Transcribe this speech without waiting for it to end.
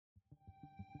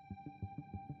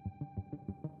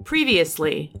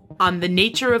Previously on the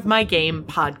Nature of My Game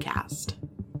podcast.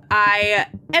 I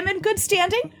am in good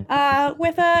standing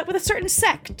with a certain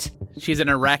sect. She's an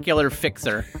oracular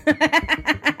fixer.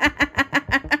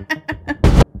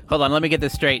 Hold on, let me get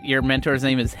this straight. Your mentor's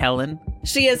name is Helen?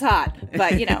 She is hot,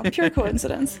 but, pure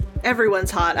coincidence.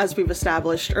 Everyone's hot, as we've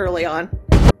established early on.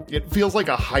 It feels like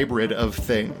a hybrid of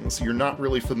things. You're not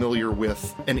really familiar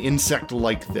with an insect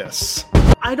like this.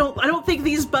 I don't think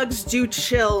these bugs do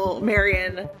chill,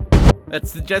 Marion.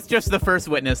 That's just the first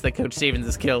witness that Coach Stevens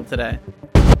has killed today.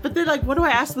 But then, what do I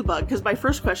ask the bug? Because my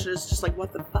first question is just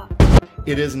what the fuck?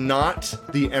 It is not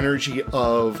the energy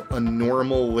of a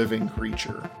normal living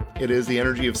creature. It is the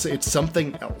energy of, it's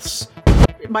something else.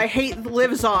 My hate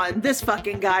lives on this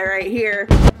fucking guy right here.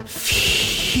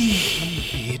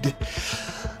 Feed.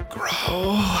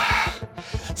 Grow.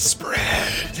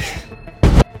 Spread.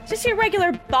 Just your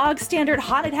regular bog standard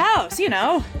haunted house,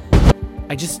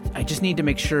 I just need to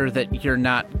make sure that you're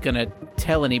not gonna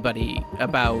tell anybody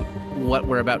about what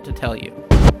we're about to tell you.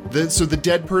 So the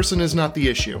dead person is not the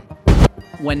issue.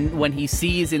 When he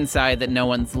sees inside that no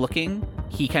one's looking,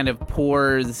 he kind of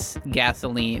pours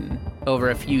gasoline over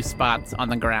a few spots on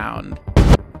the ground.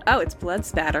 Oh, it's blood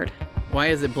spattered. Why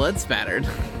is it blood spattered?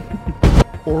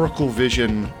 Oracle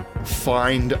vision,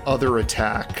 find other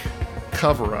attack,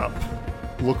 cover up,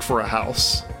 look for a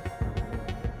house.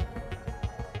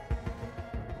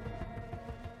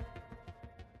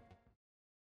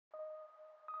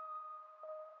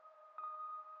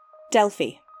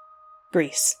 Delphi,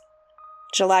 Greece,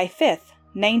 July 5th,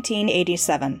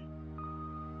 1987.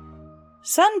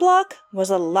 Sunblock was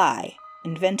a lie,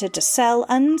 invented to sell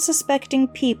unsuspecting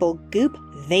people goop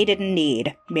they didn't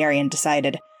need, Marion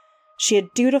decided. She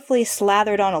had dutifully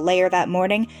slathered on a layer that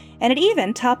morning, and it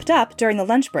even topped up during the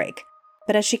lunch break.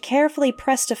 But as she carefully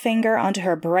pressed a finger onto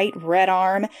her bright red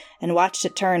arm and watched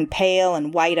it turn pale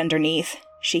and white underneath,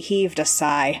 she heaved a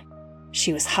sigh.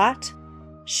 She was hot,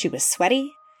 she was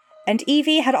sweaty, and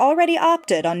Evie had already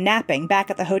opted on napping back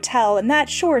at the hotel, and that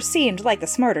sure seemed like the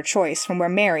smarter choice from where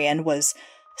Marion was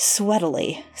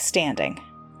sweatily standing.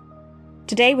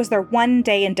 Today was their one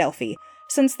day in Delphi,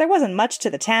 since there wasn't much to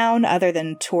the town other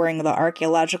than touring the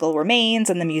archaeological remains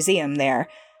and the museum there.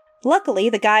 Luckily,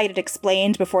 the guide had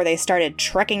explained before they started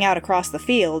trekking out across the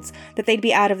fields that they'd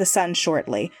be out of the sun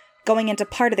shortly, going into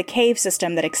part of the cave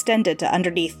system that extended to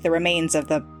underneath the remains of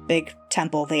the big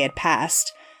temple they had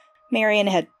passed. Marion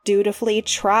had dutifully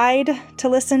tried to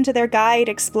listen to their guide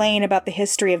explain about the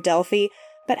history of Delphi,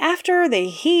 but after the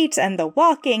heat and the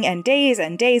walking and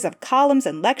days of columns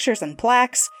and lectures and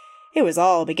plaques, it was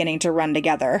all beginning to run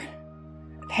together.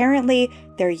 Apparently,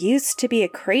 there used to be a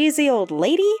crazy old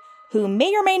lady who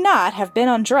may or may not have been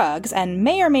on drugs and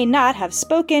may or may not have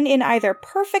spoken in either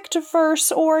perfect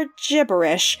verse or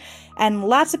gibberish, and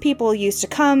lots of people used to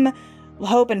come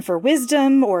hoping for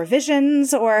wisdom or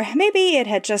visions, or maybe it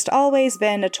had just always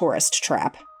been a tourist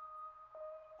trap.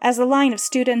 As the line of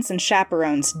students and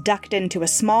chaperones ducked into a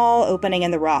small opening in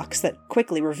the rocks that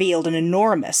quickly revealed an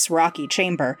enormous rocky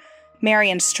chamber,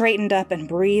 Marion straightened up and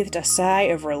breathed a sigh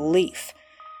of relief,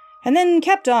 and then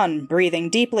kept on breathing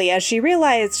deeply as she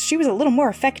realized she was a little more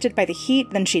affected by the heat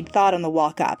than she'd thought on the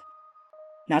walk up.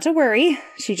 Not to worry,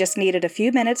 she just needed a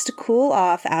few minutes to cool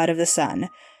off out of the sun.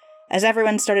 As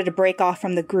everyone started to break off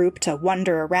from the group to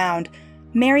wander around,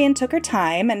 Marion took her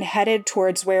time and headed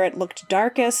towards where it looked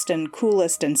darkest and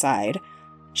coolest inside.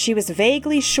 She was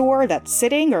vaguely sure that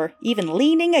sitting or even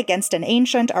leaning against an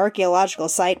ancient archaeological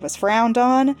site was frowned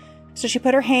on, so she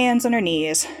put her hands on her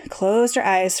knees, closed her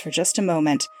eyes for just a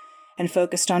moment, and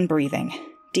focused on breathing,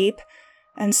 deep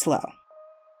and slow.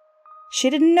 She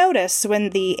didn't notice when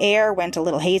the air went a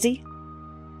little hazy,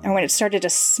 or when it started to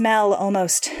smell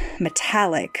almost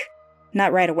metallic.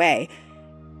 Not right away.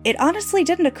 It honestly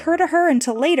didn't occur to her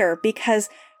until later because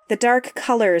the dark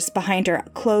colors behind her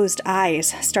closed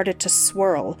eyes started to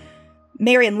swirl.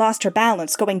 Marion lost her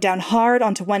balance, going down hard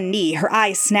onto one knee, her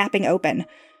eyes snapping open.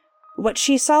 What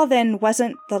she saw then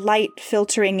wasn't the light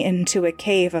filtering into a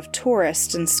cave of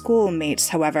tourists and schoolmates,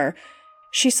 however.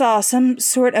 She saw some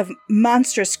sort of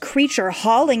monstrous creature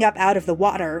hauling up out of the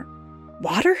water.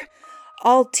 Water?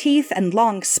 All teeth and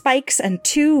long spikes and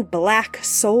two black,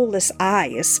 soulless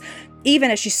eyes.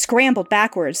 Even as she scrambled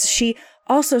backwards, she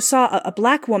also saw a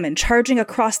black woman charging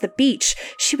across the beach.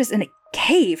 She was in a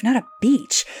cave, not a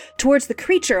beach, towards the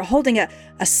creature holding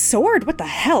a sword. What the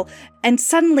hell? And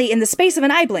suddenly, in the space of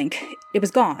an eye blink, it was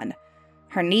gone.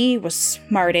 Her knee was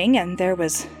smarting, and there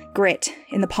was grit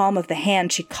in the palm of the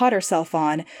hand she caught herself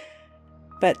on.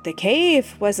 But the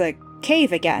cave was a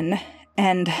cave again,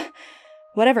 and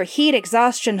whatever heat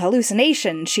exhaustion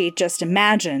hallucination she just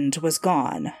imagined was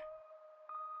gone.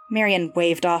 Marion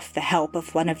waved off the help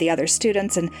of one of the other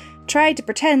students and tried to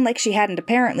pretend like she hadn't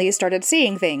apparently started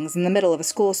seeing things in the middle of a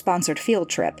school-sponsored field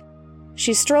trip.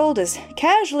 She strolled as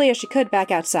casually as she could back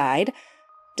outside,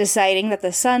 deciding that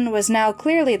the sun was now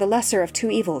clearly the lesser of two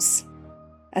evils.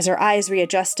 As her eyes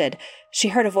readjusted, she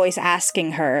heard a voice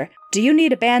asking her, "Do you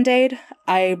need a Band-Aid?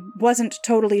 I wasn't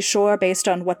totally sure based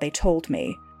on what they told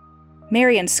me."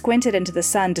 Marion squinted into the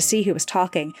sun to see who was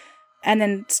talking, and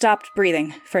then stopped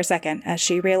breathing for a second as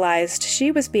she realized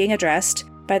she was being addressed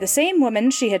by the same woman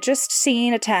she had just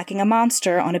seen attacking a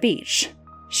monster on a beach.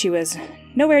 She was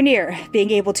nowhere near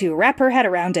being able to wrap her head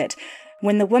around it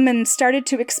when the woman started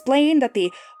to explain that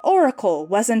the oracle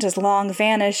wasn't as long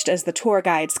vanished as the tour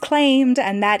guides claimed,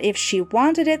 and that if she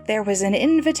wanted it, there was an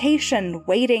invitation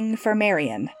waiting for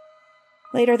Marion.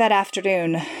 Later that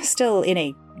afternoon, still in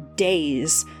a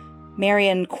daze,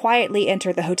 Marion quietly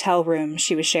entered the hotel room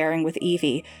she was sharing with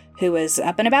Evie, who was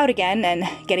up and about again and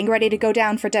getting ready to go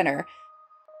down for dinner.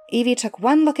 Evie took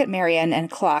one look at Marion and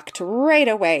clocked right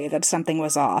away that something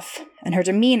was off, and her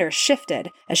demeanor shifted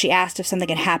as she asked if something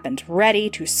had happened, ready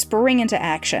to spring into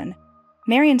action.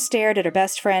 Marion stared at her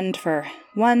best friend for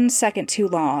 1 second too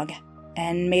long,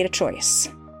 and made a choice.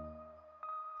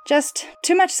 "Just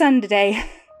too much sun today,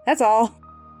 that's all."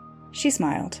 She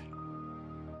smiled.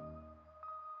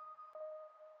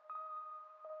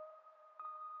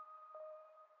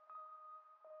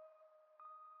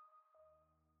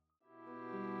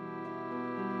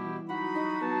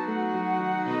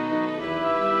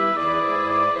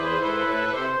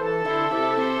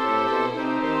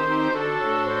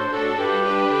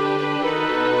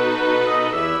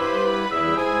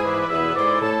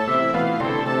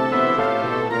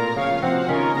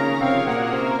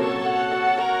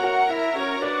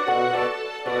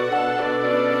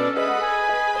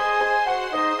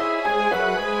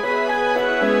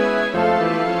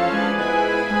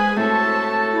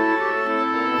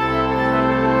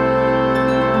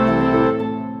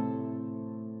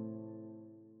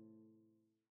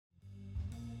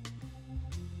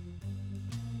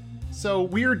 So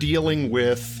we're dealing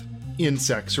with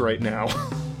insects right now.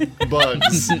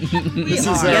 Bugs. This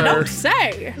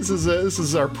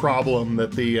is our problem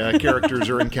that the characters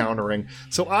are encountering.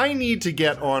 So I need to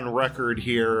get on record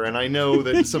here, and I know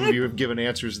that some of you have given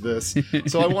answers to this.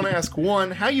 So I want to ask,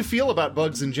 one, how you feel about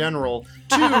bugs in general.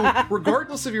 Two,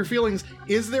 regardless of your feelings,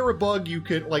 is there a bug you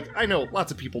could, like, I know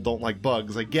lots of people don't like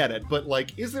bugs, I get it, but,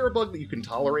 like, is there a bug that you can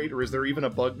tolerate, or is there even a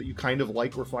bug that you kind of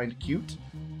like or find cute?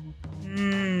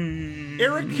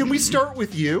 Eric, can we start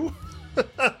with you?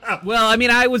 Well, I mean,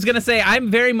 I was going to say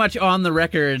I'm very much on the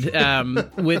record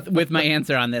with my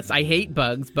answer on this. I hate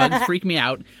bugs. Bugs freak me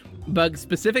out. Bugs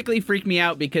specifically freak me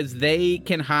out because they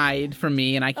can hide from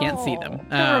me and I can't see them.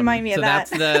 Don't remind me of that.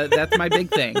 So that's my big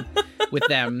thing with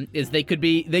them is they could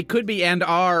be and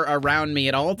are around me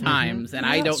at all times, and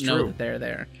I don't know that they're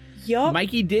there. Yup.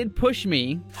 Mikey did push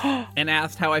me and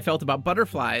asked how I felt about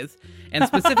butterflies. And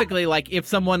specifically, like, if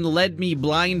someone led me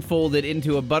blindfolded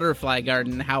into a butterfly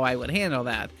garden, how I would handle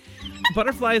that.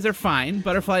 Butterflies are fine.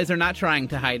 Butterflies are not trying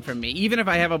to hide from me. Even if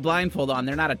I have a blindfold on,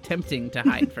 they're not attempting to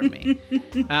hide from me.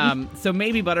 So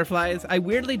maybe butterflies. I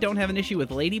weirdly don't have an issue with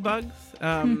ladybugs.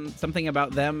 Something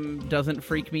about them doesn't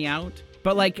freak me out.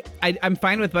 But, like, I'm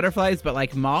fine with butterflies, but,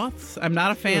 like, moths, I'm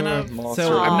not a fan of.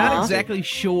 So I'm not exactly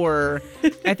sure.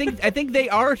 I think they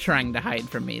are trying to hide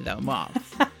from me, though,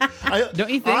 moths. Don't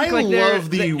you think? I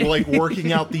love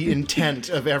working out the intent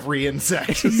of every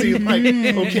insect to see, like,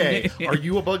 okay, are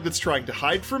you a bug that's trying to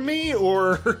hide from me,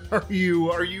 or are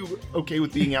you okay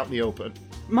with being out in the open?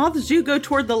 Moths do go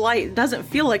toward the light. It doesn't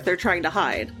feel like they're trying to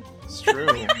hide. It's true.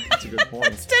 That's a good point.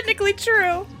 It's technically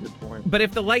true. Good point. But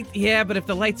if the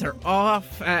lights are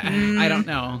off, I don't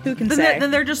know. Who can say? Then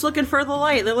they're just looking for the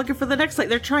light. They're looking for the next light.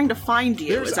 They're trying to find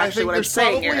you. Is actually what I'm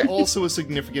saying here. There's probably also a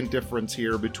significant difference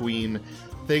here between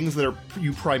things that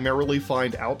you primarily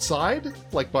find outside,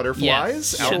 like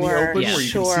butterflies, out in the open where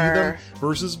you can see them,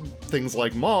 versus things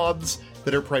like moths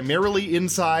that are primarily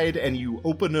inside, and you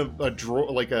open a drawer,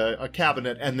 like a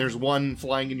cabinet, and there's one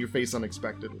flying in your face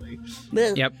unexpectedly.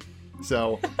 Yep.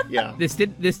 So, yeah. This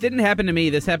didn't happen to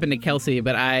me. This happened to Kelsey,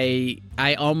 but I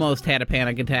almost had a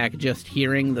panic attack just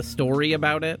hearing the story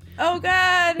about it. Oh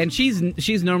God! And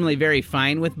she's normally very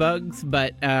fine with bugs,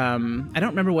 but I don't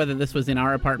remember whether this was in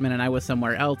our apartment and I was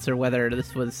somewhere else, or whether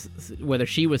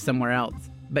she was somewhere else.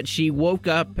 But she woke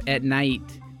up at night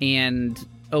and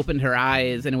opened her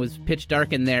eyes, and it was pitch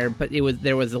dark in there, but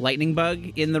there was a lightning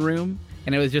bug in the room,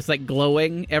 and it was just like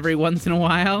glowing every once in a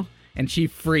while. and she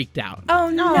freaked out. Oh,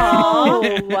 no.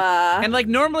 And like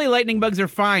normally lightning bugs are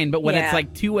fine, but when it's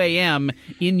like 2 a.m.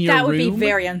 in your room, that would be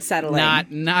very unsettling.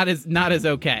 Not as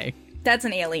okay. That's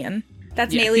an alien.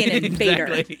 That's an alien invader.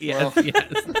 Exactly. Yes.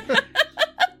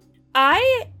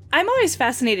 I'm always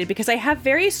fascinated because I have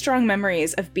very strong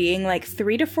memories of being like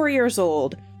 3 to 4 years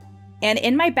old, and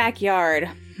in my backyard,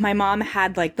 my mom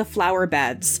had like the flower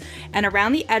beds, and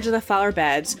around the edge of the flower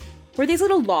beds were these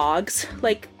little logs,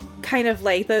 like kind of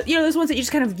like those ones that you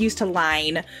just kind of use to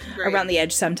line around the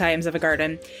edge sometimes of a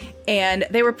garden. And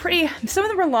they were some of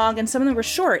them were long and some of them were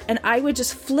short, and I would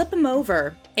just flip them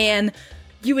over and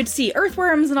you would see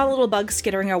earthworms and all the little bugs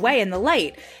skittering away in the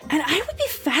light. And I would be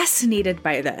fascinated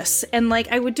by this. And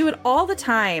like I would do it all the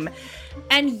time.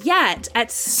 And yet at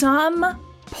some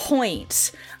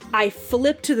point I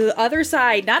flipped to the other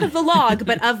side, not of the log,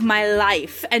 but of my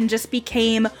life, and just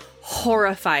became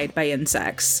horrified by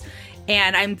insects.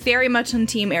 And I'm very much on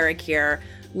Team Eric here.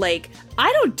 Like,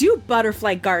 I don't do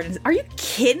butterfly gardens. Are you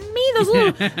kidding me?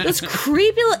 Those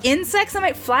creepy little insects that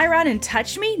might fly around and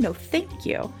touch me? No, thank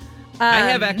you. I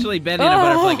have actually been in a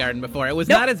butterfly garden before. It was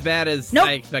not as bad as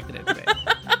I expected it to be.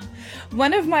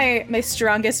 One of my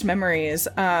strongest memories,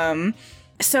 my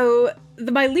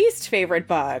least favorite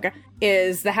bug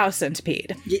is the house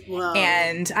centipede.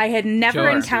 And I had never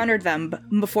encountered them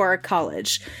before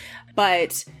college.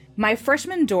 But my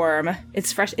freshman dorm,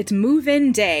 it's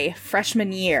move-in day,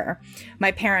 freshman year.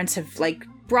 My parents have, like,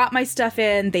 brought my stuff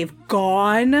in, they've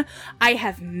gone. I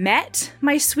have met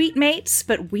my suite mates,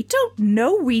 but we don't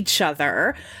know each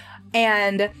other.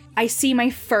 And I see my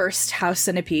first house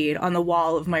centipede on the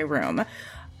wall of my room.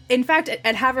 In fact,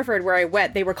 at Haverford, where I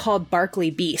went, they were called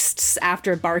Barkley Beasts,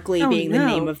 after Barkley being the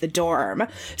name of the dorm.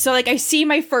 So, like, I see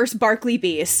my first Barkley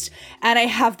Beast, and I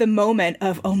have the moment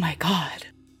of, oh my god,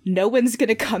 no one's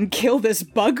gonna come kill this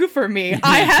bug for me.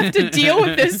 I have to deal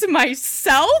with this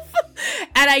myself.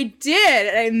 And I did.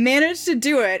 And I managed to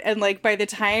do it. And like by the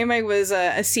time I was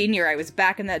a senior, I was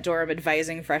back in that dorm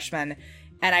advising freshmen.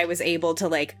 And I was able to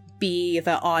like be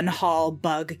the on-hall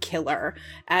bug killer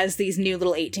as these new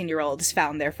little 18-year-olds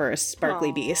found their first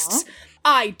sparkly beasts.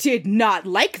 I did not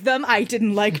like them. I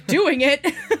didn't like doing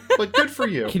it. But good for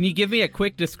you. Can you give me a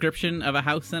quick description of a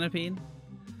house centipede?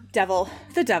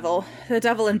 The devil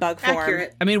in bug form.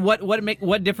 Accurate. I mean,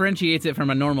 what differentiates it from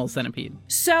a normal centipede?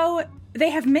 So they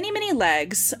have many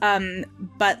legs,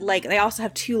 but like they also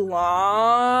have 2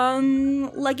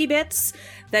 long leggy bits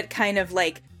that kind of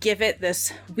like give it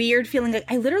this weird feeling.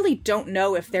 Like I literally don't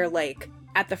know if they're like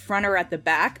at the front or at the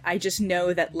back. I just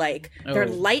know that like they're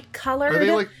light colored. Are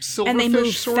they like silverfish, and they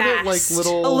move sort fast. of like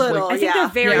little? A little, like, I think they're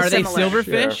very Are they similar.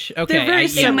 silverfish? Yeah. Okay, They're very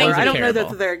similar. I don't know terrible.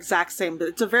 that they're exact same, but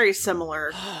it's a very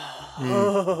similar.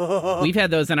 We've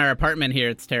had those in our apartment here.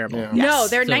 It's terrible. Yeah. No,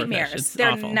 they're Silverfish. nightmares. It's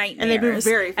They're awful. nightmares. And they move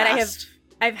very fast.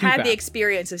 And I've had fast. the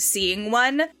experience of seeing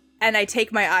one, and I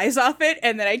take my eyes off it,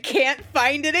 and then I can't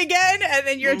find it again, and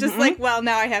then you're just like, well,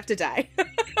 now I have to die.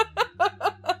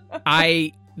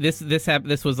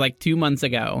 This was like 2 months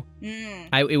ago.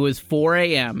 It was 4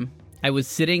 a.m. I was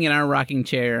sitting in our rocking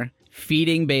chair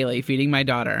feeding my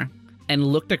daughter, and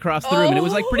looked across the room, and it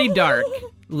was like pretty dark.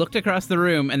 Looked across the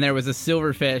room, and there was a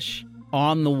silverfish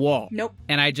on the wall. Nope.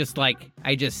 And I just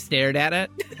stared at it.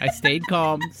 I stayed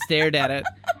calm, stared at it,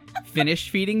 finished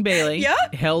feeding Bailey,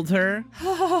 Yep. held her,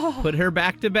 put her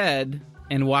back to bed,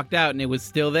 and walked out, and it was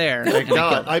still there. Thank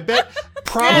God. I bet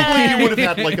probably you would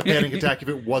have had like a panic attack if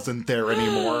it wasn't there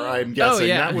anymore. I'm guessing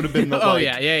that would have been the Oh like,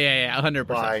 yeah, 100%.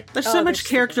 why. There's so much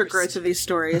character growth to these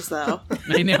stories, though.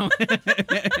 I know.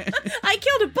 I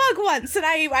killed a bug once, and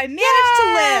I managed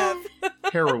to live.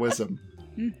 Heroism.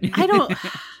 I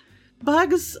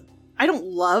don't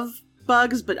love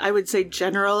bugs, but I would say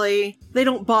generally they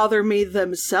don't bother me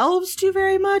themselves too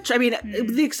very much. I mean,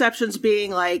 the exceptions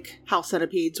being like house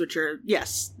centipedes, which are,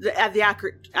 yes, the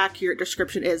accurate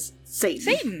description is Satan.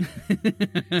 Satan.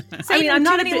 I mean, I'm with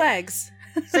not too many legs.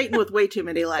 Satan with way too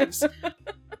many legs.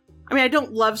 I mean, I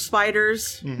don't love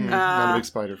spiders. Not a big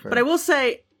spider fan. But I will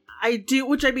say, I do,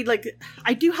 which I mean, like,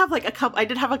 I do have like I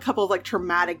did have a couple of like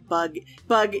traumatic bug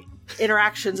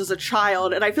interactions as a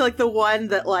child, and I feel like the one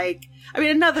that like, I mean,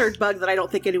 another bug that I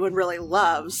don't think anyone really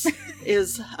loves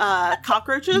is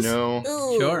cockroaches. No.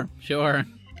 Ooh. Sure.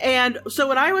 And so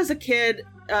when I was a kid,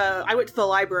 I went to the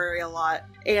library a lot,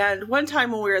 and one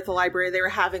time when we were at the library, they were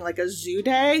having like a zoo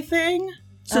day thing.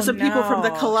 So some people from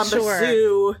the Columbus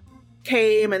Zoo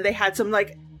came, and they had some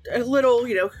like little,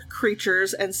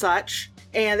 creatures and such.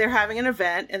 And they're having an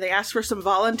event, and they asked for some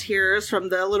volunteers from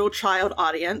the little child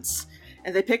audience,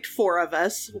 and they picked 4 of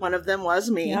us. One of them was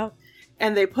me. Yep.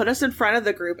 and they put us in front of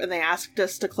the group and they asked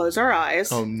us to close our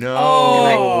eyes. Oh no!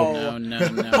 Oh, no.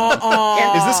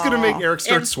 Is this going to make Eric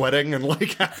start sweating and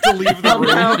like have to leave the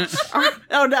room?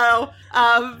 Oh no!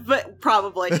 But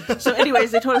probably. So,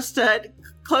 anyways, they told us to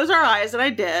close our eyes, and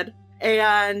I did.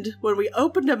 And when we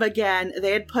opened them again,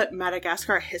 they had put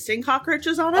Madagascar hissing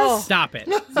cockroaches on us. Stop it.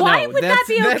 Why would that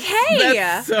be okay?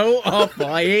 That's so awful.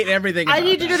 I hate everything about I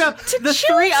need you to know the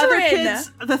children. 3 other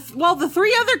kids. The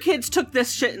 3 other kids took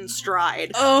this shit in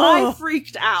stride. Oh. I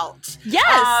freaked out.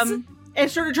 Yes. And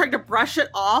started trying to brush it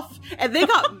off, and they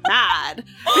got mad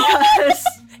because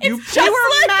You they were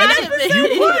mad at me.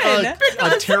 You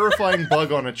put a terrifying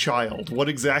bug on a child. What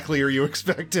exactly are you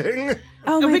expecting?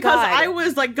 Oh my because God. I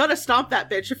was like gonna stomp that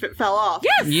bitch if it fell off.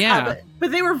 Yes. Yeah.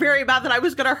 But they were very mad that I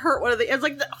was gonna hurt one of the. It's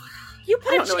like You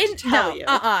put I don't know what in. to tell you.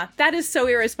 That is so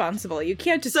irresponsible. You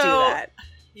can't just do that.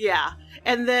 Yeah,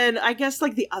 and then I guess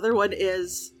like the other one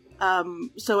is.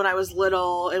 So when I was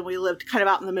little and we lived kind of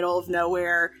out in the middle of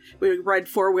nowhere, we would ride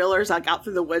 4-wheelers like out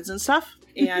through the woods and stuff.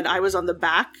 And I was on the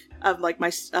back of like my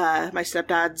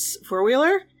stepdad's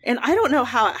 4-wheeler. And I don't know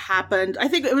how it happened. I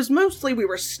think it was mostly we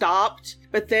were stopped.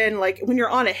 But then like when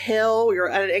you're on a hill, you're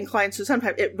at an incline. So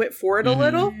sometimes it went forward a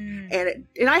little. And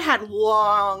I had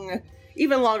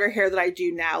even longer hair than I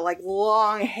do now, like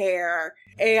long hair.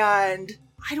 And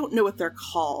I don't know what they're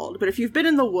called. But if you've been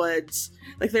in the woods,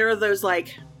 like there are those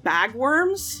like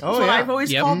bagworms. That's what I've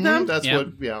always called them. That's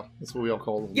what we all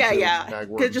call them. Yeah.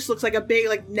 Bagworms. It just looks like a big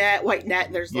like white net,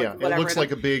 and there's like whatever. It looks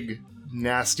like a big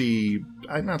nasty,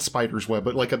 not spider's web,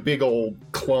 but like a big old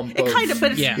clump. It kind of,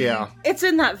 but it's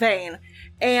in that vein.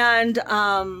 And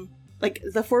like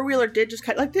the 4-wheeler did just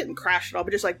kind of like didn't crash at all,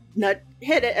 but just like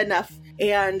hit it enough,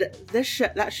 and that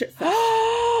shit fell.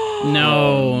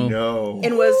 No.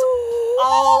 And was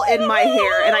all in my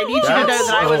hair, and I need you to know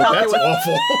that I was out there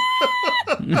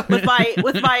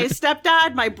with my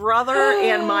stepdad, my brother,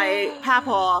 and my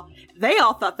papa. They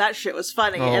all thought that shit was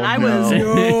funny, and I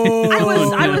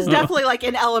was definitely like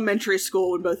in elementary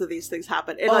school when both of these things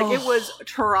happened, and like it was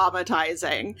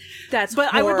traumatizing. But horrible.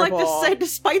 I would like to say,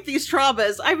 despite these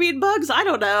traumas, I mean, bugs. I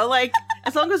don't know, like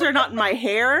as long as they're not in my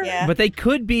hair. Yeah. But they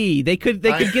could be. They could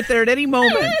get there at any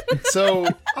moment. So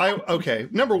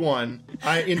number one,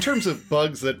 in terms of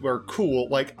bugs that were cool,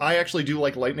 like I actually do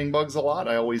like lightning bugs a lot.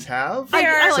 I always have.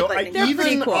 I like lightning. They're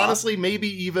pretty cool. Honestly, maybe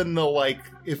even though like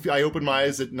if I opened my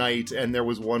eyes at night and there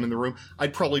was one in the room,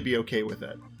 I'd probably be okay with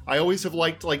it. I always have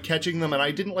liked like catching them, and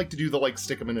I didn't like to do the like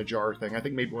stick them in a jar thing. I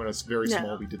think maybe when I was very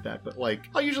small we did that, but like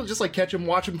I usually just like catch them,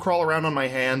 watch them crawl around on my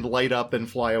hand, light up, and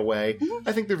fly away.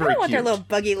 I think they're very I don't want cute. their little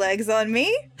buggy legs on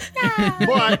me.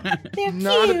 But They're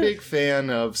not cute. a big fan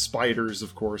of spiders,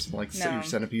 of course, and like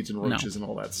centipedes and roaches and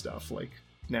all that stuff. Like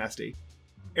nasty.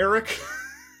 Eric,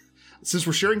 since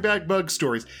we're sharing bad bug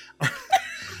stories,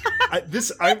 I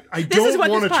don't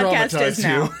want to traumatize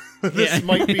you. This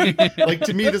might be, like,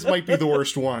 to me, this might be the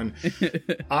worst one.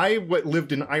 I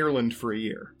lived in Ireland for a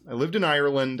year. I lived in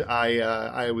Ireland.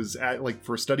 I was at, like,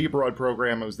 for a study abroad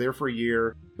program. I was there for a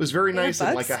year. It was very nice.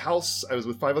 In, like, a house. I was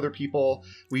with 5 other people.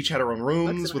 We each had our own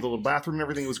rooms with a little bathroom and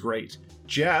everything. It was great.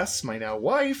 Jess, my now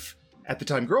wife, at the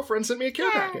time girlfriend, sent me a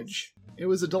care package. It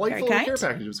was a delightful little care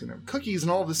package. It was going to have cookies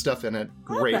and all this stuff in it.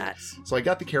 Great. So I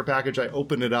got the care package. I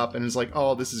opened it up and it's like,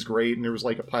 oh, this is great. And there was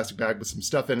like a plastic bag with some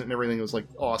stuff in it and everything. It was like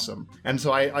awesome. And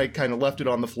so I kind of left it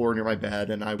on the floor near my bed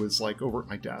and I was like over at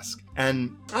my desk.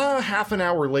 And half an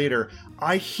hour later,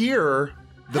 I hear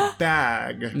the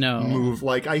bag move.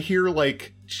 Like I hear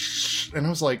like, and I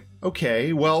was like,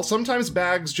 okay, well, sometimes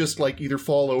bags just like either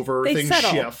fall over, things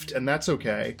shift, and that's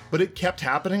okay. But it kept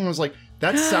happening. I was like,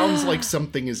 that sounds like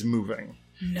something is moving.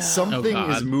 No. Something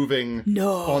is moving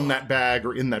on that bag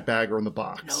or in that bag or in the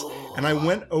box. No. And I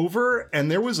went over and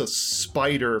there was a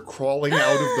spider crawling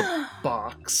out of the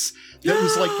box that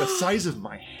was like the size of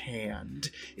my hand.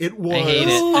 It was. I hate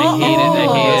it.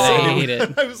 I hate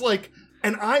it. I was like,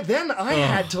 and I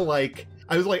had to like,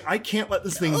 I was like, I can't let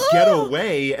this thing get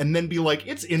away and then be like,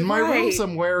 it's in my room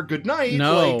somewhere. Good night.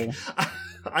 No. Like,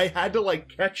 I had to like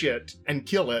catch it and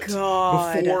kill it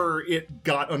before it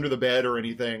got under the bed or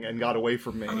anything and got away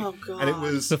from me. Oh God! And it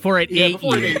was before it ate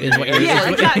you. Is what you're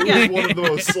exactly. It was one of the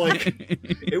most like.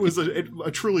 It was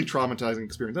a truly traumatizing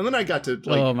experience. And then I got to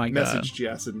like message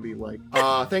Jess and be like,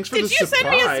 "Thanks for the surprise. Send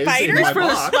me a spider? In my for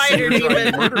box the spider that you're trying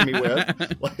to demon. murder me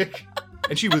with." Like,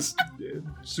 and she was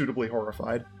suitably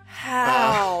horrified.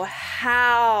 How?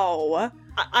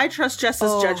 I trust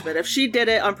Jess's judgment. If she did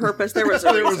it on purpose, there was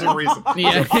a reason. There was a reason.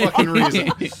 Yeah. There was a fucking reason.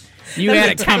 You had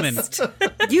it coming.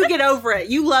 You get over it.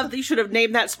 You should have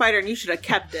named that spider and you should have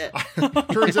kept it.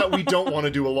 Turns out we don't want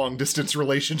to do a long distance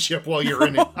relationship while you're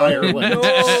in Ireland.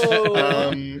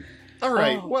 No. All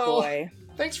right. Oh, well, boy.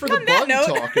 thanks for the On that bug note-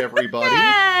 talk, everybody.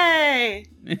 Hey!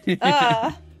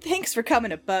 Thanks for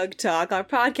coming to Bug Talk, our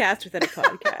podcast within a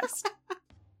podcast.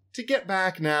 To get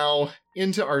back now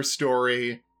into our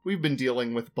story, we've been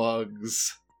dealing with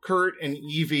bugs. Kurt and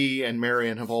Evie and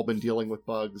Marion have all been dealing with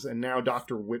bugs, and now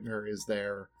Dr. Whitner is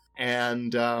there.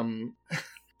 And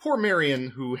poor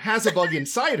Marion, who has a bug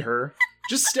inside her,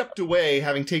 just stepped away,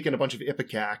 having taken a bunch of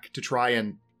Ipecac to try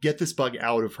and get this bug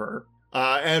out of her,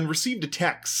 and received a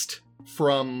text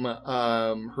from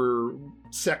her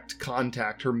sect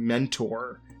contact, her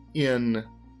mentor in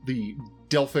the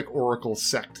Delphic Oracle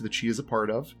sect that she is a part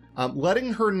of,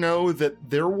 letting her know that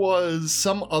there was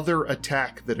some other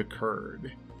attack that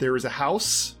occurred. There is a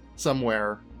house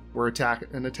somewhere where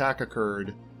an attack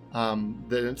occurred.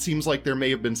 That it seems like there may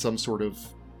have been some sort of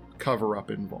cover-up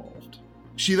involved.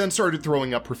 She then started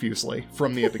throwing up profusely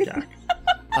from the Ipecac.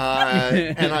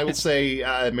 And I will say,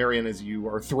 Marion, as you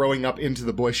are throwing up into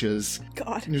the bushes,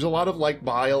 God. there's a lot of like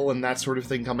bile and that sort of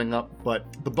thing coming up, but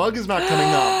the bug is not coming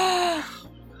up.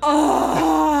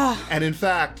 Oh And in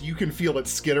fact, you can feel it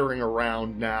skittering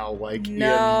around now, like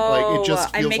no! it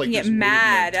just feels I'm making like it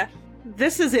mad.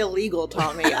 This is illegal,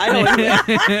 Tommy. I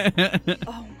don't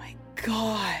Oh my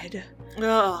god!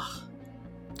 Ugh.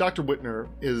 Dr. Whitner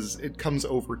it comes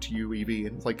over to you, Evie,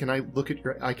 and it's like, can I look at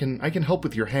your, I can help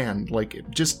with your hand. Like,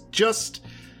 just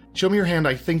show me your hand.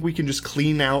 I think we can just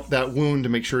clean out that wound to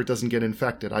make sure it doesn't get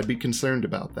infected. I'd be concerned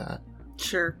about that.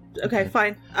 Sure. Okay,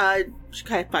 fine.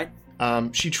 Okay, fine.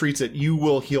 She treats it. You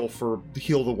will heal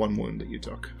the one wound that you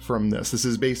took from this. This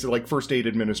is basically like first aid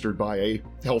administered by a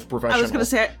health professional. I was going to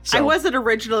say, I wasn't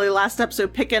originally last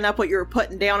episode picking up what you were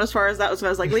putting down as far as that was. I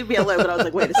was like, leave me alone. But I was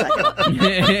like, wait a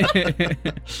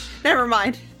second. Never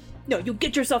mind. No, you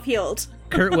get yourself healed.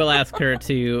 Kurt will ask her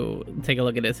to take a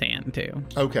look at his hand, too.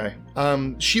 Okay.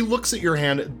 She looks at your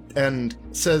hand and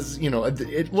says,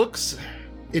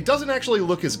 it doesn't actually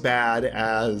look as bad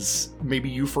as maybe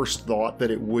you first thought that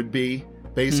it would be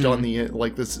based on the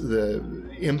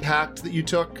impact that you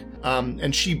took.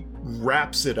 And she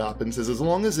wraps it up and says, as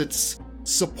long as it's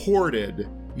supported,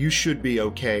 you should be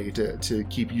okay to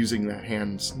keep using that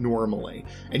hand normally,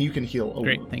 and you can heal a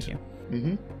Great, wound. thank you.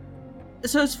 Mm-hmm.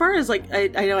 So as far as like, I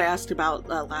know I asked about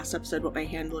last episode what my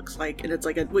hand looks like, and it's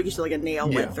like a nail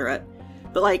went through it,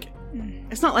 but like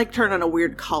it's not like turning a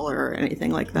weird color or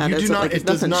anything like that. It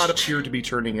does not appear to be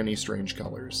turning any strange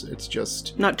colors. It's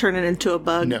just not turning into a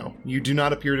bug. No, you do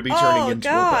not appear to be turning into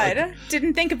a bug.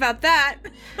 Didn't think about that.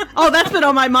 Oh, that's been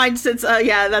on my mind since.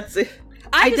 That's.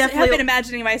 I just have been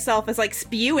imagining myself as like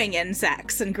spewing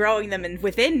insects and growing them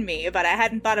within me, but I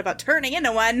hadn't thought about turning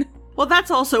into one. Well,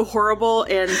 that's also horrible,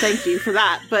 and thank you for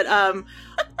that. But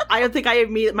I don't think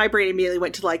my brain immediately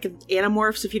went to like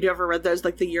Animorphs. If you'd ever read those,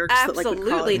 like the Yerks that like would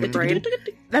crawl in the brain.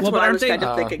 That's what I was kind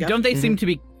of thinking of. Don't they seem to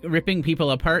be ripping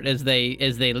people apart as they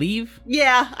leave?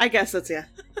 Yeah, I guess that's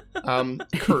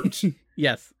Kurt.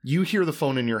 Yes. You hear the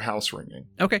phone in your house ringing.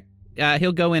 Okay.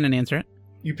 He'll go in and answer it.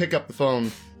 You pick up the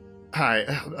phone. Hi,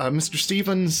 Mr.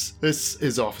 Stevens. This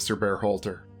is Officer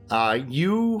Bearhalter.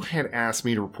 You had asked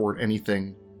me to report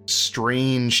anything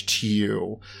strange to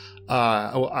you.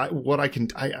 I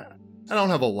don't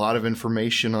have a lot of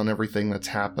information on everything that's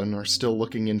happened. We're still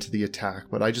looking into the attack,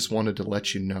 but I just wanted to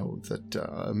let you know that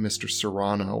Mr.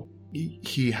 Serrano,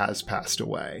 he has passed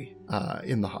away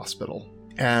in the hospital.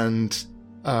 And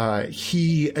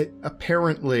he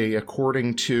apparently,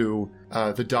 according to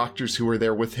the doctors who were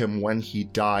there with him when he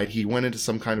died, he went into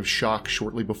some kind of shock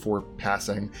shortly before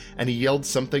passing, and he yelled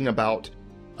something about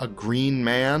a green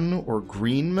man or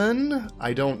greenman?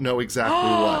 I don't know exactly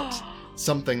what.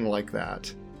 Something like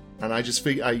that. And I just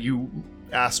figured you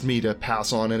asked me to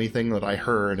pass on anything that I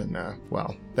heard, and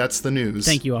well, that's the news.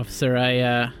 Thank you, officer.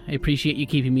 I appreciate you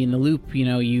keeping me in the loop. You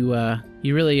know, you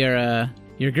really are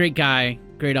you're a great guy,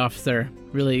 great officer.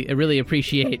 I really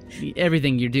appreciate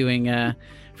everything you're doing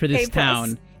for this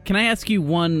town. Can I ask you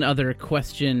one other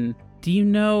question? Do you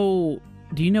know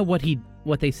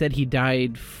what they said he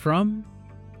died from?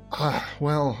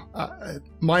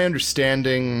 My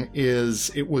understanding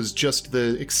is it was just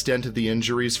the extent of the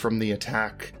injuries from the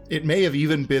attack. It may have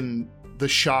even been the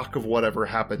shock of whatever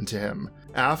happened to him.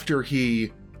 After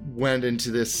he went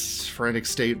into this frantic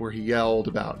state where he yelled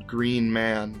about Green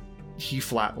Man, he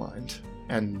flatlined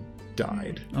and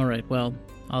died. All right, well,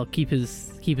 I'll keep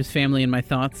his family in my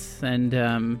thoughts,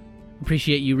 and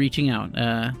appreciate you reaching out.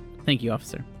 Thank you,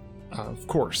 officer. Of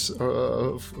course.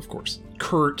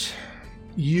 Kurt,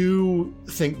 you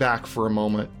think back for a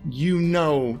moment. You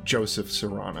know Joseph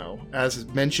Serrano. As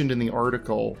mentioned in the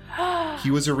article,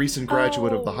 he was a recent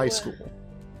graduate of the high school.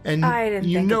 And I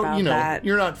didn't think about that.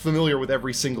 You're not familiar with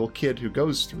every single kid who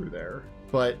goes through there,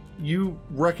 but you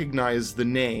recognize the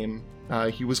name.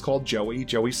 He was called Joey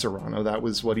Serrano. That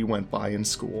was what he went by in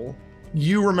school.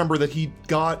 You remember that he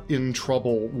got in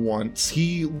trouble once.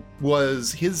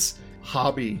 His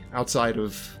hobby outside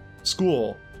of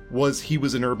school was he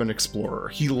was an urban explorer.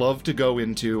 He loved to go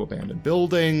into abandoned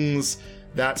buildings,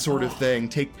 that sort of thing,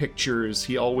 take pictures.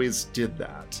 He always did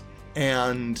that.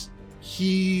 And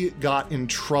he got in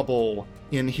trouble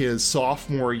in his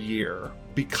sophomore year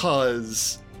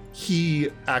because he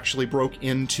actually broke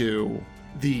into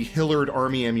the Hillard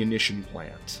Army Ammunition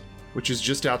Plant, which is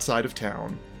just outside of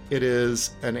town. It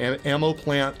is an ammo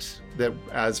plant that,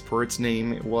 as per its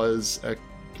name, it was a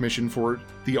commission for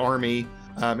the Army.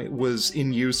 It was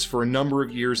in use for a number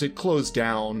of years. It closed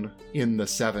down in the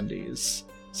 70s.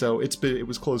 So it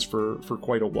was closed for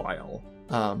quite a while.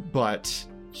 But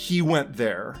he went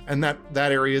there, and that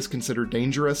area is considered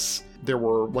dangerous. There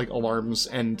were alarms,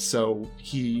 and so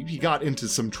he got into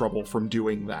some trouble from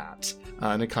doing that.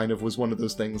 And it kind of was one of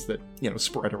those things that,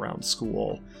 spread around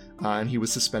school. And he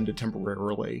was suspended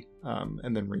temporarily,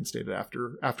 and then reinstated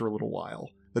after a little while.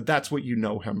 But that's what you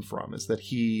know him from, is that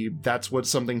that's what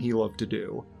something he loved to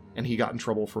do. And he got in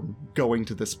trouble from going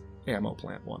to this ammo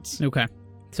plant once. Okay.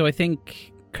 So I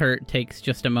think Kurt takes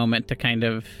just a moment to kind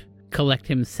of collect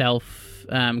himself,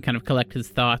 kind of collect his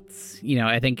thoughts.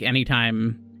 I think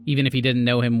anytime, even if he didn't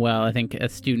know him well, I think a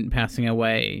student passing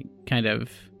away kind of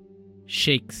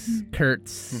shakes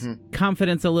Kurt's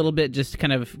confidence a little bit, just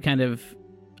kind of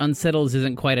unsettles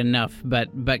isn't quite enough, but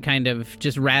kind of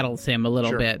just rattles him a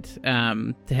little bit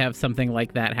to have something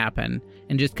like that happen,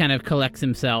 and just kind of collects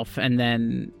himself and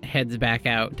then heads back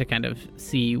out to kind of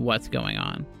see what's going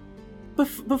on.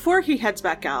 Before he heads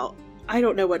back out, I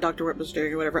don't know what Dr. Whip was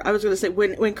doing or whatever. I was going to say,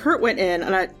 when Kurt went in,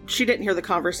 and she didn't hear the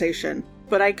conversation,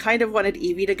 but I kind of wanted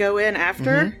Evie to go in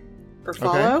after or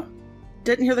follow. Okay.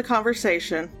 Didn't hear the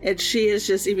conversation, and she is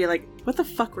just Evie like, what the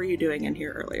fuck were you doing in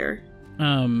here earlier?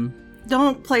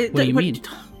 Don't play. What do you mean?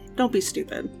 Don't be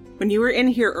stupid. When you were in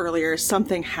here earlier,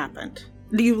 something happened.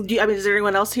 Do you is there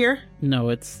anyone else here? No,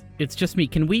 it's just me.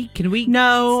 Can we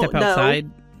no, step outside?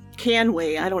 No. Can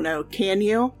we? I don't know. Can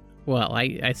you? Well,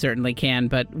 I certainly can,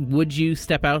 but would you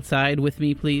step outside with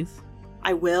me, please?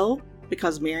 I will,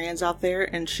 because Marian's out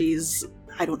there, and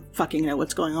I don't fucking know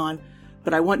what's going on.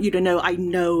 But I want you to know, I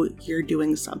know you're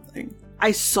doing something.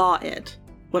 I saw it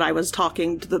when I was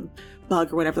talking to the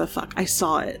bug or whatever the fuck. I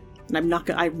saw it. And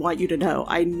I want you to know.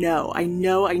 I knew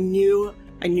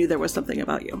there was something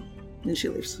about you. And she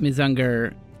leaves. Ms.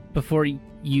 Unger, before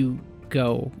you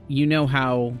go,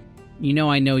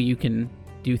 I know you can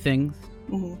do things.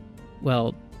 Mm-hmm.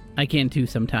 Well, I can too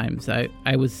sometimes. I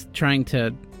was trying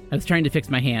to fix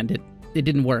my hand. It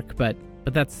didn't work, but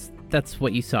that's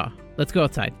what you saw. Let's go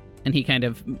outside. And he kind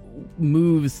of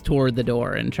moves toward the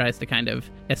door and tries to kind of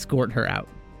escort her out.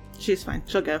 She's fine.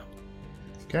 She'll go.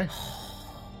 Okay.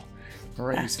 All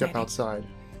right, you step outside.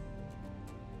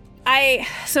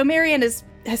 So Marian has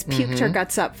puked her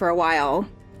guts up for a while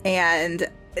and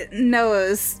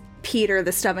knows Peter,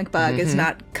 the stomach bug, is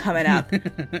not coming up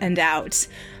and out.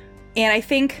 And I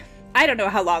think, I don't know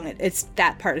how long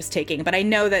that part is taking, but I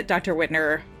know that Dr.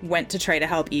 Whitner went to try to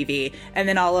help Evie, and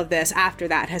then all of this after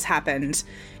that has happened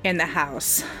in the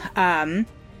house.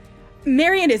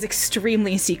 Marian is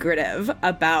extremely secretive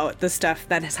about the stuff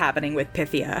that is happening with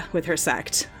Pythia, with her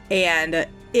sect. And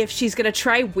if she's going to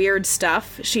try weird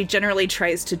stuff, she generally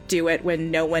tries to do it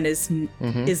when no one is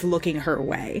looking her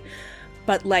way.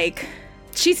 But,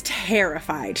 she's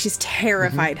terrified. She's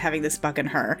terrified having this bug in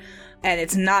her, and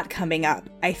it's not coming up.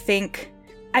 Can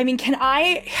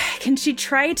she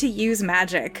try to use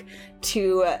magic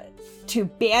to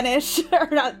banish, or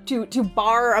not, to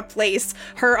bar a place,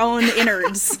 her own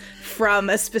innards from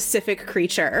a specific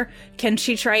creature? Can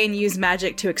she try and use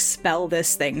magic to expel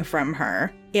this thing from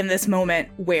her in this moment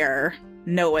where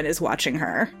no one is watching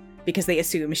her because they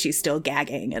assume she's still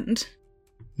gagging? And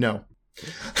no.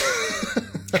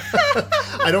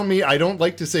 I don't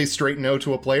like to say straight no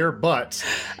to a player, but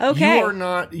okay. You are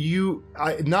not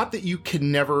not that you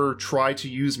can never try to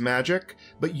use magic,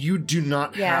 but you do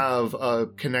not have a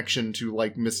connection to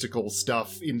mystical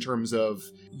stuff in terms of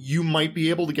you might be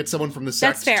able to get someone from the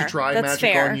sect to try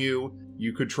magic on you.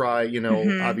 You could try,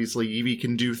 obviously Evie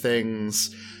can do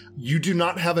things. You do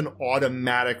not have an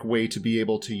automatic way to be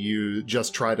able to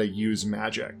try to use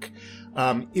magic.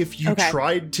 If you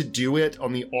tried to do it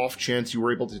on the off chance you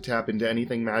were able to tap into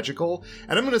anything magical,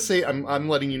 and I'm going to say, I'm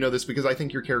letting you know this because I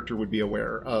think your character would be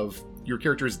aware of, your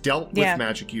character's dealt with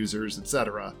magic users,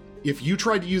 etc. If you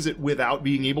tried to use it without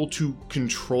being able to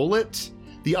control it,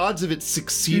 the odds of it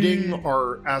succeeding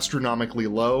are astronomically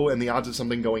low, and the odds of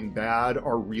something going bad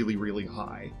are really, really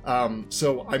high.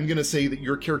 So I'm going to say that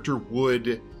your character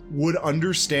would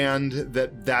understand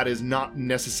that is not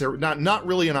necessary, not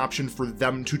really an option for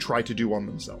them to try to do on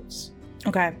themselves.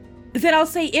 Okay. Then I'll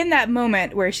say in that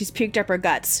moment where she's puked up her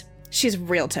guts, she's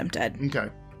real tempted. Okay.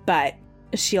 But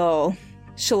she'll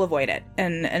avoid it,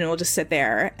 and we'll just sit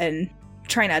there and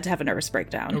try not to have a nervous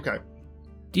breakdown. Okay.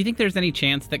 Do you think there's any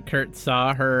chance that Kurt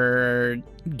saw her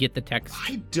get the text?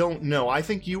 I don't know. I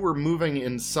think you were moving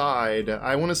inside.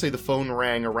 I want to say the phone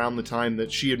rang around the time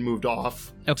that she had moved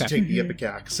off to take the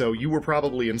Ipecac. So you were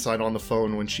probably inside on the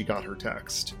phone when she got her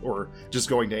text, or just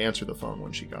going to answer the phone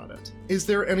when she got it. Is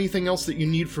there anything else that you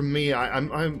need from me?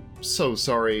 I'm so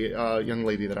sorry, young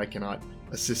lady, that I cannot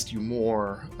assist you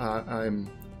more.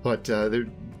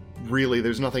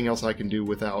 There's nothing else I can do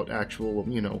without actual,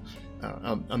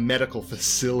 a medical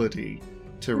facility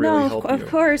to really help you. Of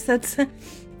course, that's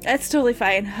totally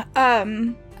fine.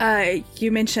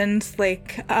 You mentioned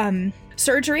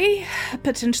surgery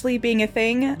potentially being a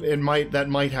thing. That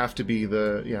might have to be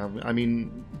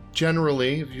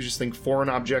generally, if you just think foreign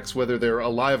objects, whether they're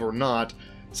alive or not,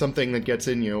 something that gets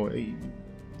in you,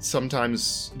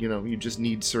 sometimes, you just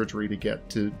need surgery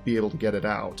to be able to get it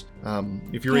out.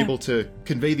 If you're able to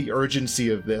convey the urgency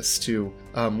of this to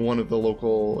one of the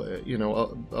local,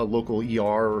 a local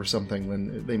ER or something,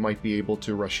 then they might be able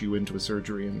to rush you into a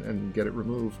surgery and get it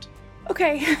removed.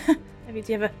 Okay. I mean,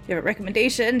 do you have a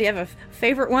recommendation? Do you have a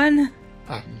favorite one?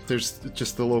 There's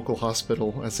just the local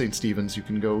hospital, St. Stephen's. You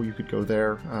could go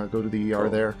there, go to the ER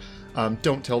there.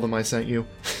 Don't tell them I sent you.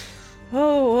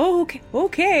 Oh,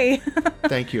 okay.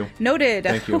 Thank you. Noted.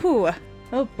 Thank you. Ooh,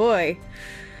 oh boy.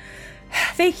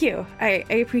 Thank you. I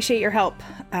appreciate your help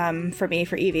for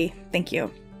Evie. Thank you.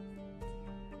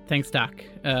 Thanks, Doc.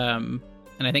 And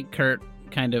I think Kurt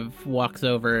kind of walks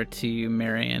over to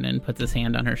Marion and puts his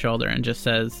hand on her shoulder and just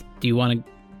says, "Do you want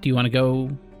to go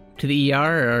to the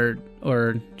ER,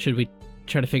 or should we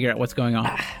try to figure out what's going on?"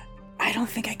 I don't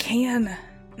think I can.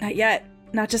 Not yet.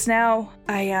 Not just now.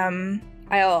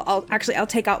 I'll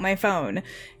take out my phone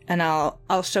and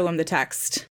I'll show him the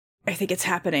text. I think it's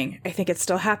happening. I think it's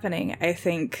still happening. I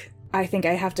think I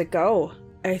have to go.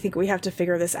 I think we have to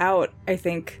figure this out. I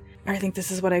think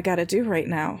this is what I gotta do right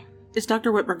now. Is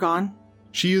Dr. Whitmer gone?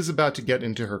 She is about to get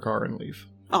into her car and leave.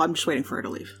 Oh, I'm just waiting for her to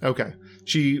leave. Okay.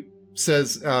 She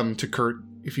says to Kurt,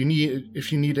 if you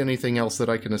need anything else that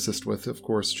I can assist with, of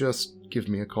course, just give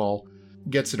me a call.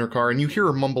 Gets in her car, and you hear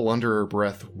her mumble under her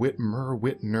breath,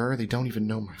 Whitner, they don't even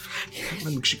know my fucking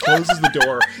name. She closes the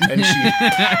door, and she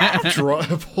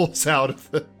pulls out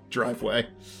of the driveway.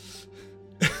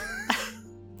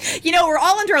 We're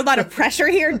all under a lot of pressure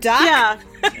here, Doc. Yeah.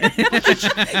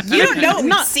 You don't know what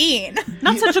we've seen.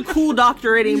 Not such a cool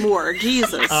doctor anymore.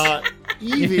 Jesus.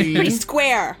 Evie. Pretty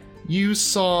square. You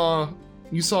saw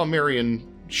Marion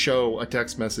show a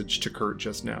text message to Kurt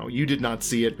just now. You did not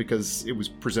see it because it was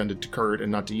presented to Kurt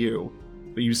and not to you,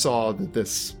 but you saw that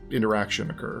this interaction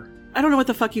occur. I don't know what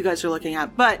the fuck you guys are looking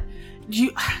at, but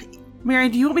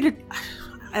Marion, do you want me to...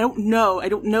 I don't know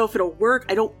if it'll work.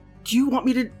 Do you want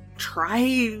me to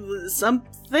try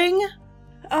something?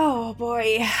 Oh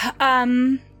boy. I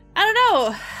don't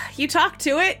know. You talk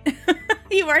to it.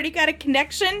 You've already got a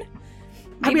connection.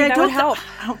 Maybe that would help.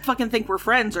 I don't fucking think we're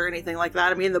friends or anything like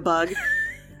that. I mean, the bug.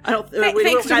 I don't.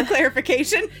 Thanks for the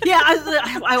clarification. Yeah,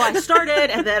 I started,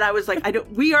 and then I was like,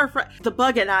 we are the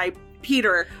bug and I,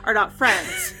 Peter, are not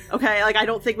friends. Okay, I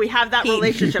don't think we have that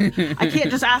relationship. I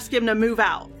can't just ask him to move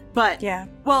out. But yeah.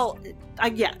 Well,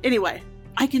 anyway,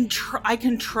 I can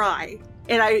try,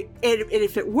 and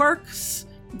if it works,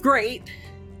 great.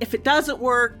 If it doesn't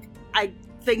work,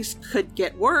 things could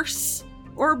get worse,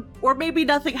 or maybe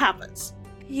nothing happens.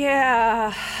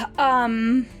 Yeah.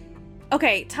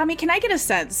 Okay, Tommy, can I get a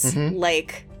sense? Mm-hmm.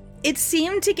 It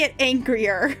seemed to get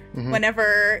angrier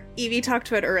whenever Evie talked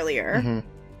to it earlier. Mm-hmm.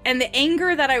 And the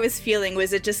anger that I was feeling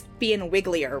was it just being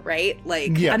wigglier, right?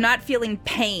 Yeah. I'm not feeling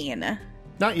pain.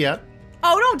 Not yet.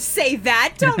 Oh, don't say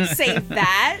that. Don't say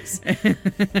that.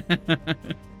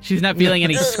 She's not feeling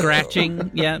any scratching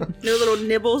yet. No little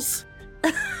nibbles.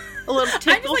 A little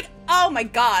tickle. I'm just oh my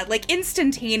god,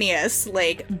 instantaneous,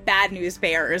 bad news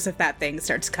bears if that thing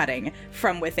starts cutting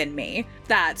from within me.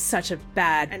 That's such a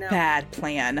bad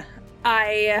plan.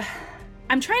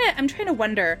 I'm trying to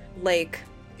wonder,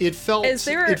 it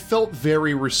felt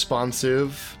very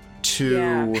responsive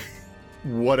to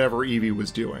whatever Evie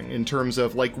was doing in terms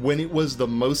of when it was the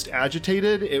most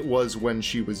agitated, it was when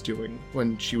she was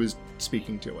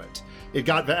speaking to it. It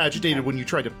got agitated when you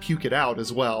tried to puke it out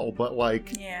as well, but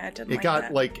it got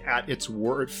at its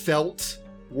it felt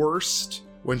worst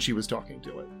when she was talking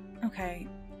to it. Okay.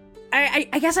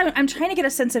 I guess I'm trying to get a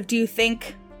sense of, do you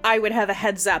think I would have a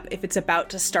heads up if it's about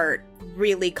to start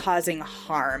really causing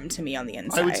harm to me on the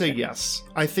inside? I would say yes.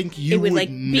 I think you would like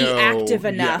know, be active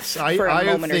enough for a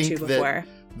moment or two before.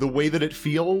 The way that it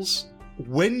feels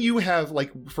when you have,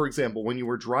 like, for example, when you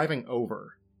were driving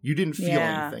over, you didn't feel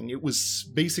anything. It was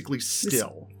basically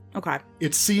still. Okay.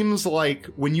 It seems like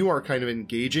when you are kind of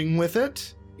engaging with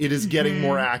it, it is getting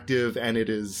more active and it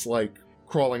is like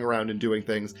crawling around and doing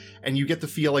things. And you get the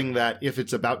feeling that if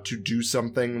it's about to do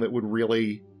something that would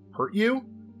really hurt you,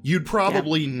 you'd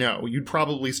probably know. You'd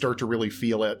probably start to really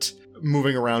feel it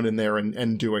moving around in there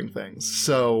and doing things.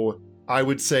 So I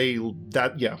would say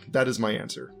that, that is my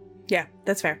answer. Yeah,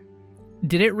 that's fair.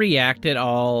 Did it react at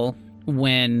all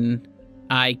when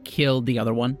I killed the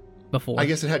other one before? I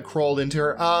guess it had crawled into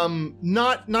her.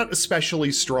 Not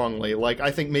especially strongly. Like,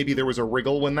 I think maybe there was a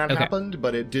wriggle when that happened,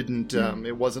 but it didn't,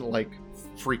 it wasn't like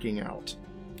freaking out.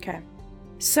 Okay.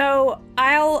 So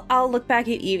I'll look back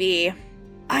at Evie.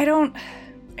 I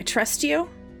trust you.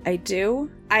 I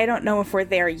do. I don't know if we're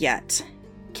there yet.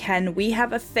 Can we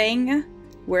have a thing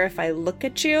where if I look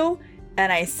at you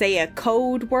and I say a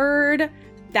code word,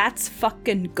 that's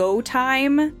fucking go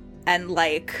time, and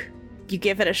like you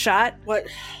give it a shot? What?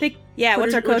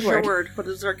 What's our code word? What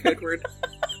is our code word?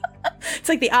 It's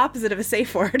like the opposite of a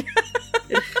safe word.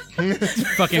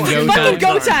 Fucking go time. Fucking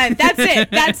go time. That's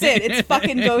it. It's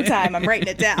fucking go time. I'm writing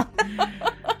it down.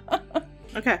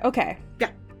 Okay. Yeah.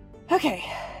 Okay.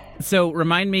 So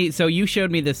remind me. So you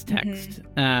showed me this text.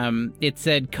 It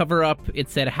said cover up. It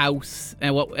said house,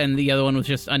 and the other one was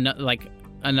just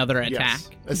another attack.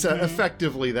 Yes.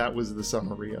 Effectively, that was the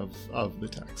summary of the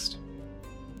text.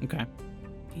 Okay.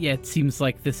 Yeah, it seems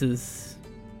like this is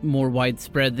more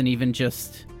widespread than even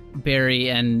just Barry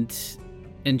and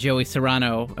Joey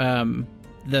Serrano.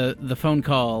 The phone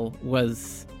call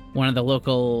was one of the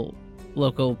local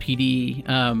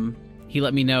PD. He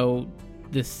let me know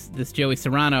this Joey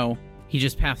Serrano, he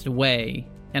just passed away,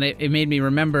 and it made me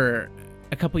remember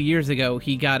a couple years ago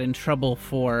he got in trouble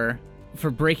for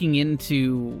breaking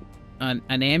into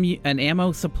an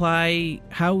ammo supply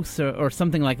house or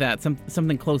something like that,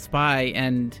 something close by,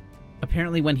 and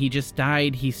apparently when he just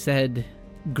died he said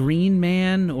Green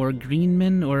Man or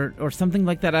Greenman or something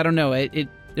like that. I don't know.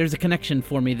 There's a connection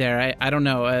for me there. I don't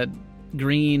know. A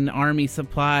Green Army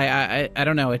supply. I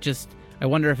don't know. I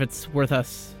wonder if it's worth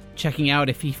us checking out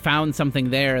if he found something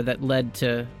there that led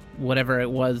to whatever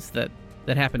it was that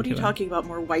happened to him. What are you talking about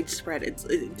more widespread? It's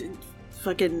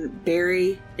fucking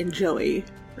Barry and Joey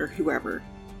or whoever.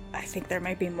 I think there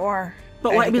might be more.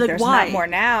 But why? I mean, like, there's why? Not more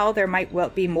now. There might well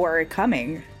be more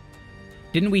coming.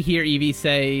 Didn't we hear Evie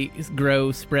say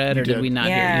grow, spread, or did we not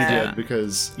hear You that? did,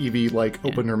 because Evie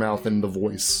opened her mouth and the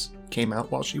voice came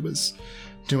out while she was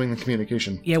doing the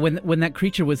communication. Yeah, when that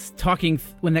creature was talking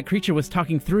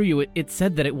through you, it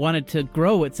said that it wanted to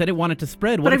grow. It said it wanted to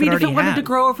spread. But I mean, if it wanted to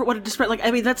grow or if it wanted to spread, like,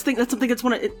 I mean, that's something that's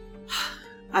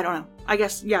I don't know. I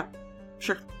guess, yeah,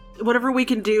 sure. Whatever we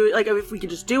can do, like, if we can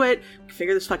just do it,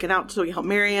 figure this fucking out so we can help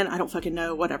Marion. I don't fucking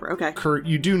know. Whatever. Okay. Kurt,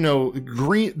 you do know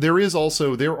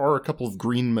there are a couple of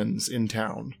Greenmans in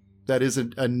town. That is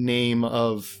a name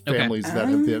of families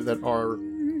that are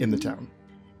in the town.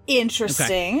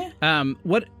 Interesting. Okay.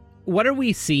 What are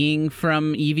we seeing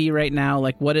from Evie right now?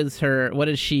 Like, what does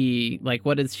she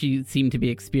seem to be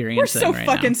experiencing? We're so right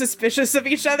fucking now? suspicious of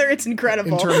each other. It's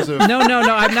incredible. In terms of No,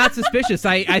 I'm not suspicious.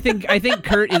 I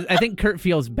think Kurt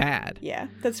feels bad. Yeah,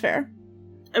 that's fair.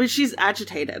 I mean, she's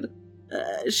agitated.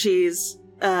 She's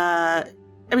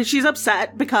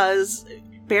upset because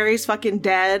Barry's fucking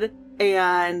dead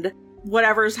and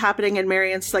whatever's happening in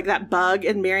Marion's, like, that bug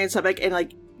in Marion's stomach, and,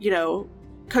 like, you know,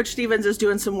 Coach Stevens is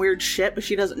doing some weird shit, but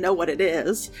she doesn't know what it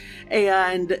is.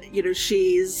 And, you know,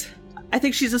 I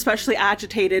think she's especially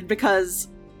agitated because,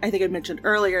 I think I mentioned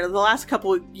earlier, the last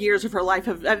couple of years of her life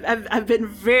have been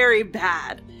very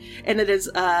bad. And it is,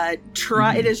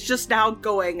 it is just now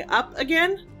going up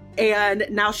again. And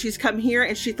now she's come here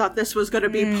and she thought this was going to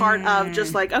be part of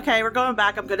just like, okay, we're going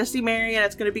back. I'm going to see Marion.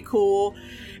 It's going to be cool.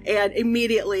 And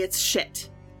immediately it's shit.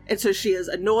 And so she is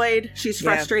annoyed, she's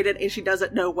frustrated, and she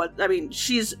doesn't know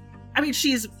she's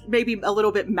maybe a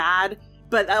little bit mad,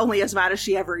 but only as mad as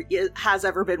she has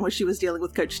ever been when she was dealing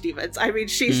with Coach Stevens. I mean,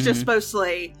 she's just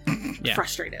mostly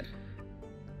frustrated.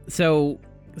 So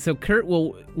Kurt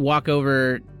will walk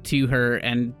over to her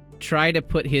and try to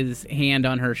put his hand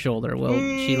on her shoulder. Will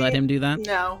she let him do that?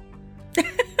 No.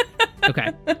 Okay.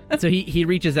 So he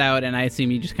reaches out, and I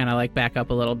assume you just kind of like back up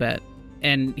a little bit.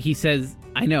 And he says,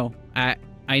 I know.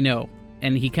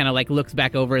 And he kind of like looks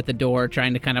back over at the door,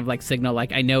 trying to kind of like signal,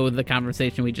 like, I know the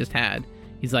conversation we just had.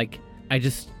 He's like, I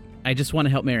just want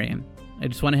to help Marion. I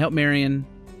just want to help Marion,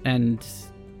 and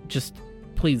just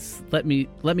please let me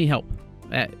help.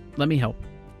 Let me help.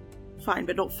 Fine,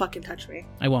 but don't fucking touch me.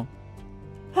 I won't.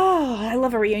 Oh, I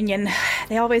love a reunion.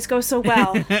 They always go so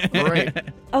well. All right.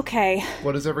 Okay.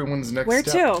 What is everyone's next Where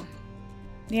step? to?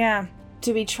 Yeah.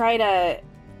 Do we try to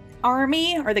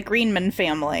Army or the Greenman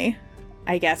family?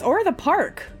 I guess. Or the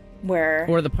park.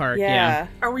 Or the park, yeah.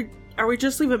 Are we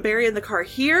just leaving Barry in the car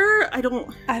here? I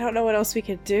don't know what else we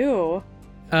could do.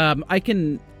 I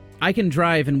can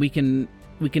drive, and we can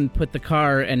put the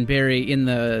car and Barry in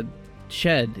the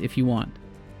shed if you want.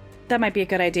 That might be a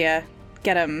good idea.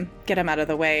 Get him out of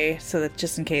the way so that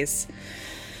just in case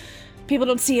people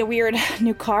don't see a weird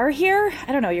new car here.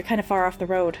 I don't know, you're kind of far off the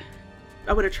road.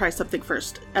 I want to try something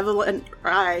first. Evelyn or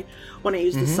I want to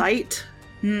use the sight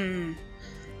to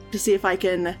see if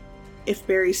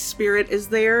Barry's spirit is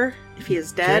there, if he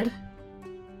is dead.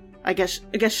 Okay. I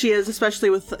guess she is, especially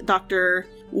with Dr.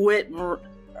 Whit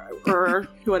or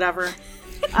whatever.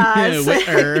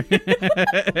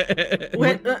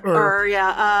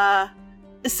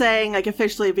 Saying, like,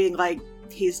 officially being like,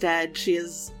 he's dead. She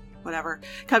is, whatever,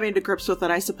 coming to grips with it,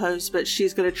 I suppose, but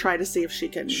she's going to try to see if she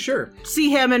can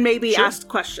see him and maybe ask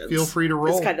questions. Feel free to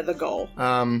roll. That's kind of the goal.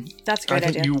 That's a great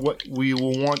idea. I think what we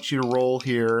will want you to roll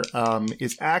here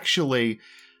is actually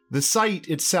the sight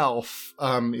itself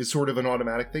is sort of an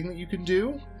automatic thing that you can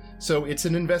do. So it's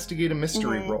an investigate a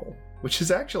mystery roll, which is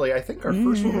actually, I think, our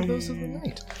first one of those of the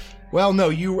night. Well, no,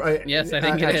 you... yes, I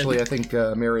think it is. I think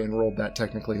Marion rolled that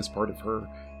technically as part of her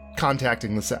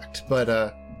contacting the sect.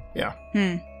 But, yeah.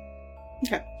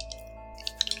 Okay.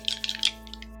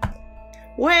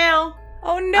 Well...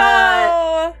 Oh,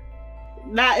 no!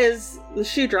 That is the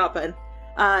shoe dropping.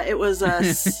 It was a...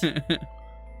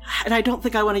 and I don't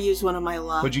think I want to use one of my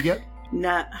luck. What'd you get?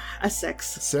 Nah, a 6.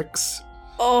 6?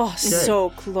 Oh, okay. So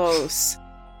close.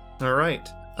 All right.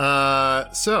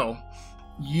 So,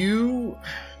 you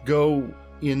go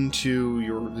into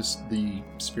the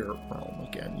spirit realm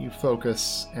again. You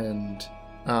focus and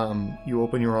you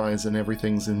open your eyes and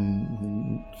everything's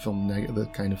in the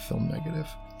kind of film negative.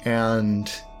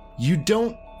 And you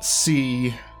don't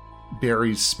see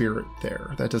Barry's spirit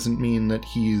there. That doesn't mean that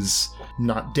he's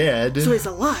not dead. So he's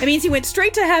alive. It means he went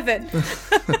straight to heaven.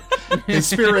 His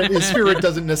spirit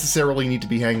doesn't necessarily need to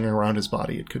be hanging around his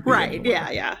body. It could be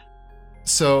anywhere. Yeah.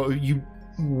 So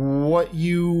what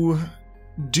you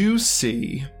do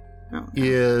see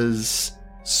is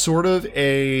sort of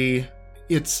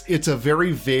it's a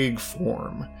very vague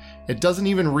form. It doesn't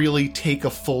even really take a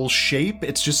full shape.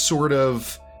 It's just sort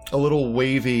of a little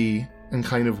wavy and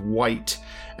kind of white.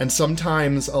 And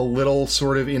sometimes a little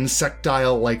sort of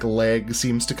insectile-like leg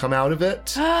seems to come out of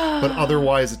it, but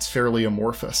otherwise it's fairly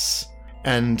amorphous.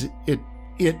 And it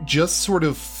just sort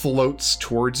of floats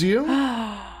towards you.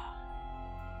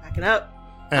 Backing up.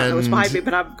 I know it's behind me,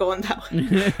 but I'm going that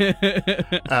way.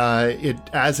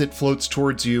 As it floats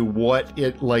towards you, what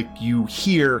you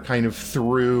hear kind of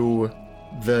through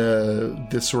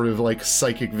this sort of like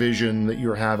psychic vision that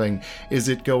you're having is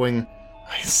it going,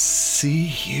 I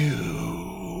see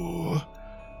you.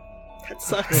 That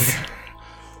sucks.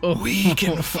 We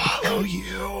can follow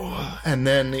you. And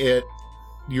then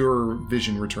your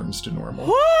vision returns to normal.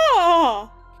 Oh!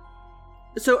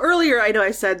 So earlier, I know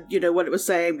I said, what it was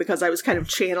saying because I was kind of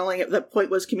channeling it. The point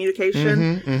was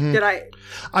communication. Did I?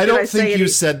 I don't think you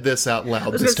said this out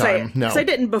loud this time. No, because I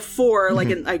didn't before, like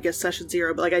in I guess session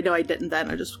 0, but like I know I didn't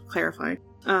then. I just clarifying.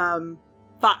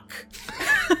 Fuck.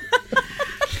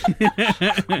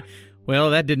 Well,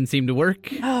 that didn't seem to work.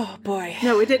 Oh boy.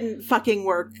 No, it didn't fucking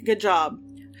work. Good job.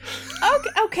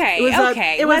 Okay.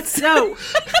 Let's go.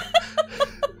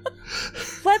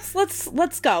 Let's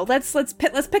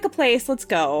pick a place. Let's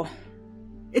go.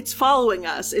 It's following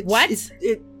us. What?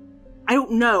 I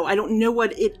don't know. I don't know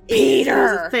what it Peter.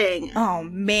 is. It's a thing. Oh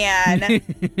man.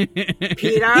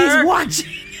 Peter. He's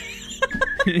watching.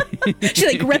 She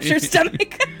like grips her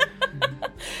stomach.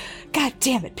 God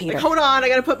damn it, Peter. Like, hold on, I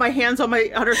gotta put my hands on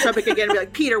her stomach again and be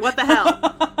like, Peter, what the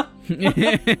hell? You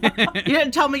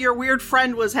didn't tell me your weird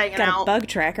friend was hanging out. Got a bug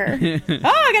tracker. Oh,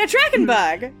 I got a tracking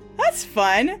bug. That's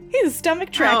fun. He's a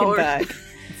stomach tracking bug.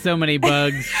 So many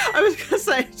bugs. I was gonna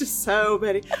say, just so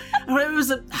many. It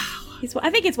was I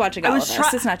think it's watching all of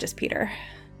us. It's not just Peter.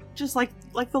 Just like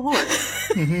the Lord.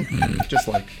 Just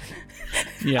like.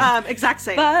 Yeah. Exact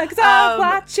same. Bugs are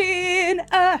watching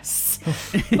us.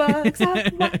 Bugs are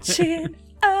watching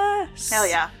us. Hell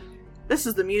yeah. This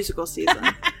is the musical season.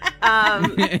 I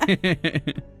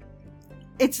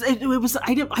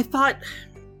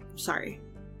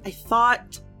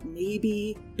thought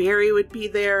maybe Barry would be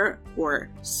there or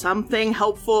something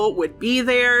helpful would be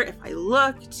there if I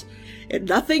looked. And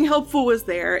nothing helpful was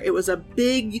there. It was a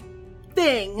big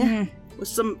thing with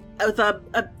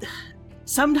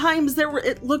sometimes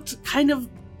it looked kind of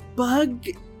bug,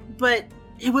 but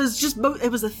it was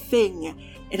a thing.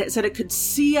 And it said it could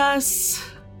see us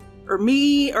or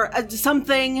me or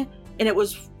something, and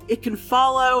it can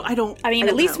follow. I don't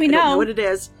at least we know. I don't know what it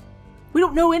is. We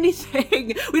don't know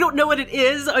anything. We don't know what it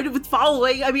is. With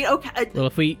following, I mean, okay. Well,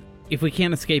 if we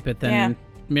can't escape it, then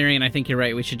Marion, I think you're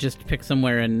right. We should just pick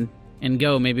somewhere and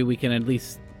go. Maybe we can at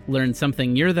least learn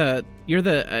something. Why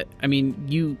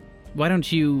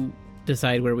don't you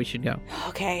decide where we should go?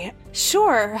 Okay,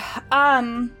 sure.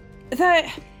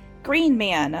 The Green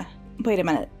Man. Wait a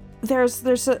minute.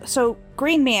 So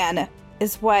Green Man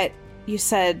is what you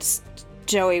said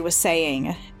Joey was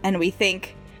saying, and we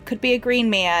think could be a Green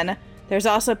Man. There's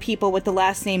also people with the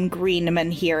last name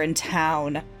Greenman here in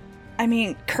town. I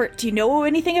mean, Kurt, do you know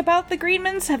anything about the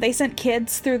Greenmans? Have they sent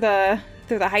kids through the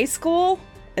high school?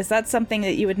 Is that something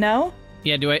that you would know?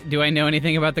 Yeah, do I know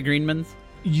anything about the Greenmans?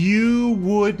 You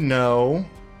would know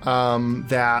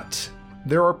that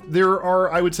there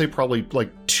are, I would say, probably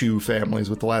like 2 families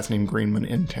with the last name Greenman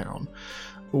in town.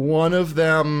 One of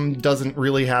them doesn't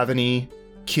really have any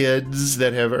kids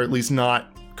that have, or at least not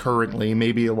currently,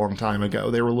 maybe a long time ago.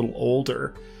 They were a little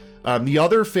older. The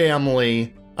other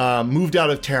family moved out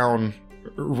of town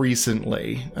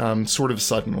recently, sort of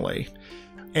suddenly.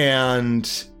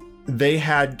 And they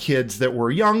had kids that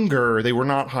were younger. They were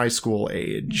not high school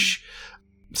age.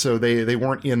 So they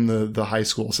weren't in the high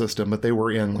school system, but they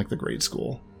were in like the grade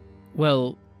school.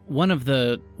 Well, one of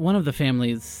the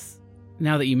families,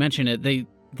 now that you mention it, they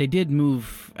did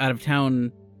move out of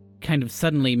town kind of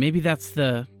suddenly. Maybe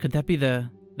could that be the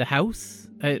house?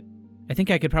 I think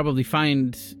I could probably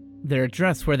find their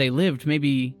address where they lived.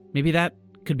 Maybe that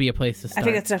could be a place to start. I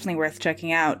think that's definitely worth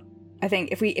checking out. I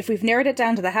think if we've narrowed it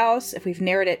down to the house, if we've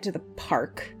narrowed it to the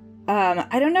park,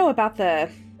 I don't know about did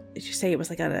you say it was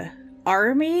like an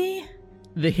army?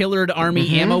 The Hillard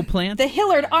Army ammo plant? The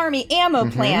Hillard Army ammo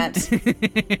plant.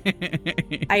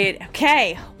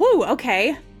 Okay. Woo,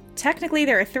 okay. Technically,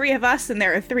 there are 3 of us, and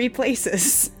there are 3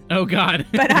 places. Oh, God.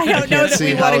 But I don't know that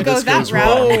we want to go that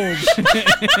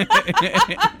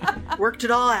route. Worked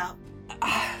it all out.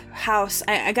 House.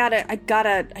 I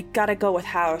gotta go with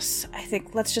house. I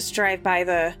think let's just drive by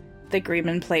the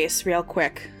Greenman place real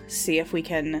quick. See if we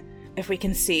can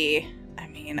see. I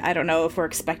mean, I don't know if we're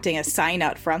expecting a sign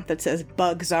out front that says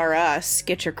 "Bugs are us.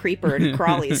 Get your creeper and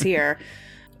crawlies here."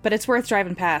 But it's worth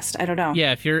driving past. I don't know.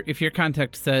 Yeah, if your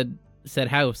contact said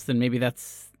house, then maybe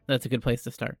that's a good place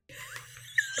to start.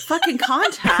 Fucking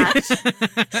contact.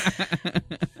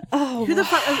 Oh, who the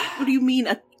fuck? What do you mean?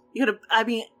 I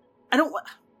don't.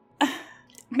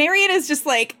 Marion is just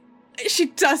like, she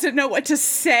doesn't know what to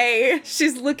say.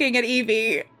 She's looking at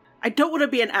Evie. I don't want to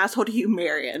be an asshole to you,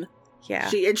 Marion. Yeah.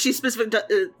 She's specific.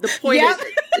 The point is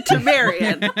to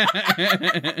Marion.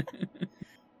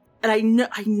 And I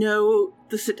know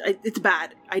this. It's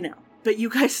bad. I know. But you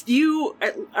guys, you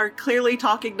are clearly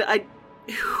talking to.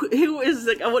 Who is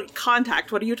like? What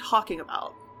contact? What are you talking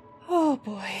about? Oh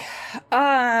boy.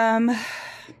 And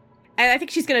I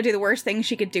think she's gonna do the worst thing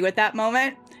she could do at that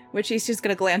moment, which she's just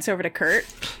gonna glance over to Kurt,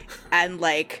 and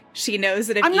like she knows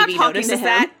that if Evie notices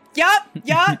that. Yup.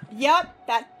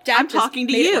 That I'm talking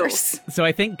to you. So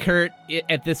I think Kurt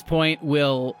at this point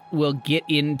will get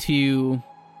into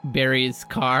Barry's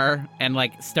car and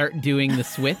like start doing the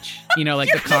switch,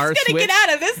 like the car just gonna switch. Get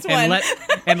out of this one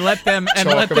and let them have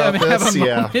a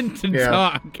moment to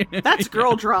talk. That's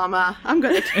girl drama. I'm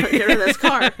gonna get rid of this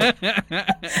car.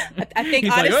 I think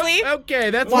He's honestly, like, okay,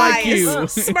 that's wise. my cue.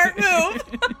 Smart move.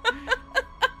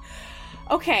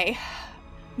 Okay,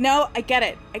 no, I get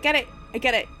it.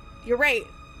 You're right.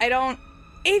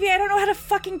 Evie, I don't know how to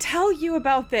fucking tell you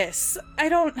about this.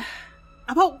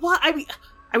 About what? I mean,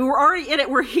 we're already in it.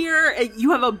 We're here, and you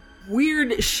have a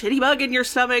weird shitty bug in your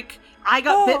stomach. I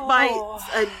got bit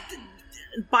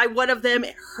by one of them.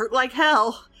 It hurt like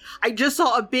hell. I just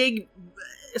saw a big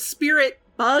spirit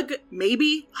bug,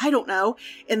 maybe, I don't know,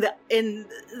 in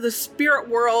the spirit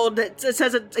world that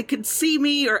says it could see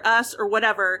me or us or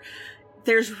whatever.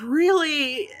 There's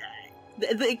really,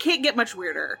 it can't get much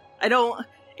weirder.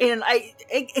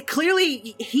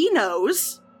 Clearly he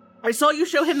knows. I saw you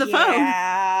show him the phone.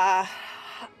 Yeah.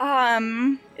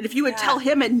 And if you would tell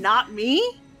him and not me?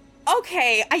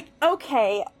 Okay. I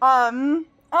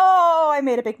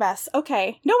made a big mess.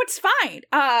 Okay. No, it's fine.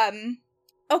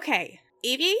 Okay.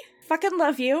 Evie, fucking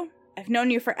love you. I've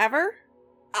known you forever.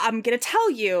 I'm gonna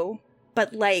tell you,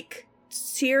 but like,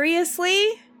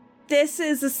 seriously? this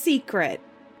is a secret,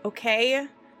 okay?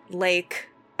 Like,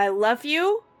 I love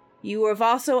you. You are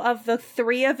also, of the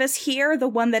three of us here, the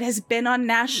one that has been on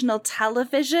national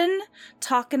television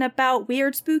talking about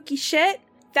weird, spooky shit.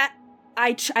 That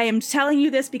I am telling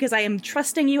you this because I am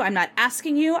trusting you. I'm not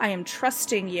asking you. I am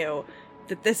trusting you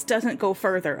that this doesn't go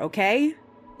further, okay?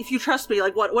 If you trust me,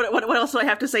 like, what else do I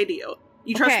have to say to you?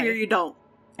 You trust me or you don't?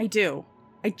 I do.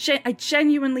 I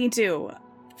genuinely do.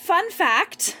 Fun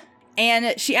fact,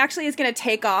 and she actually is going to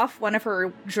take off one of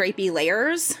her drapey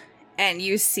layers, and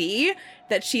you see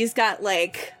that she's got,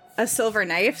 like, a silver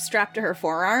knife strapped to her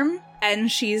forearm,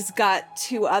 and she's got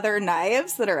 2 other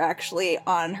knives that are actually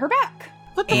on her back.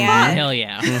 What the fuck? Hell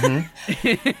yeah.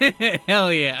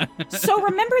 Hell yeah. So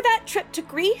remember that trip to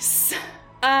Greece?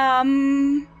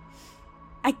 I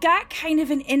got kind of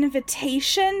an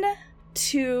invitation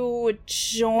to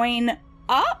join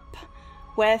up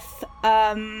with,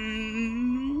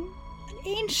 an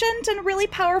ancient and really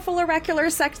powerful oracular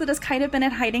sect that has kind of been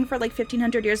in hiding for like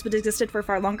 1500 years but existed for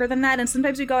far longer than that. And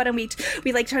sometimes we go out and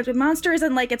we like try with monsters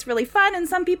and like it's really fun, and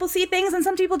some people see things and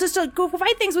some people just go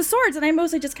fight things with swords, and I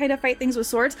mostly just kind of fight things with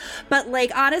swords. But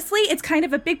like honestly, it's kind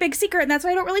of a big secret, and that's why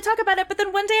I don't really talk about it. But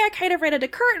then one day I kind of read it to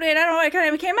Kurt, and I don't know, it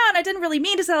kind of came out and I didn't really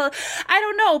mean to tell, I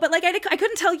don't know, but like I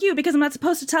couldn't tell you because I'm not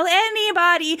supposed to tell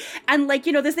anybody. And like,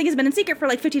 you know, this thing has been in secret for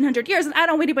like 1500 years, and I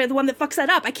don't want to be the one that fucks that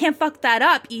up. I can't fuck that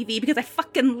up, Evie, because I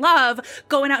fucking love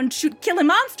going out and killing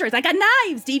monsters. I got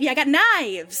knives, Davey. I got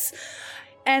knives.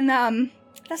 And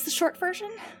that's the short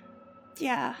version.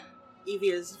 Yeah. Evie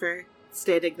is very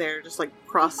standing there, just like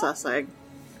processing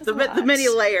the That's a lot. many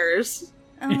layers.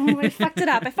 Oh, I fucked it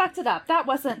up. That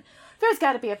wasn't. There's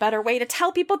got to be a better way to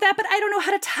tell people that, but I don't know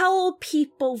how to tell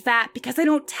people that because I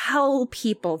don't tell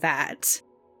people that.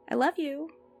 I love you.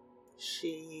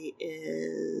 She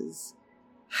is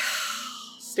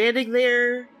standing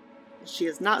there. She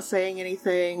is not saying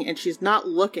anything, and she's not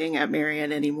looking at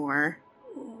Marion anymore.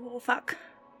 Oh, fuck.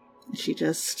 She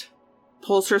just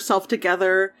pulls herself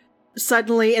together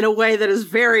suddenly in a way that is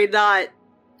very not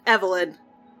Evelyn.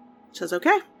 She says,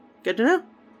 "Okay, good to know.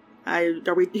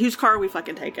 Whose car are we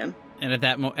fucking taking?" And at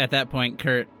that point,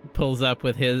 Kurt pulls up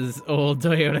with his old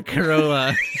Toyota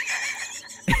Corolla.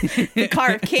 The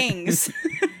car of kings.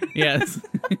 Yes.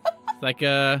 It's like,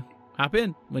 hop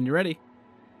in when you're ready.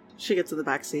 She gets in the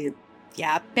back seat.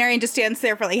 Yeah, Marion just stands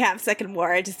there for like half a second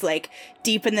more, just like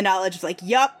deep in the knowledge of like,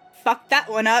 yup, fucked that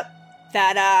one up.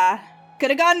 That could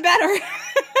have gone better.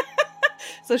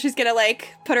 So she's gonna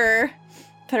like put her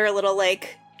little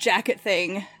like jacket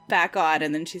thing back on,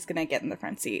 and then she's gonna get in the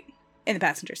front seat, in the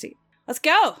passenger seat. Let's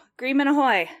go, Greenman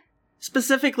ahoy!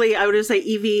 Specifically, I would just say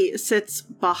Evie sits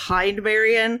behind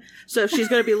Marion, so if she's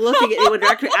going to be looking at anyone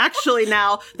directly, actually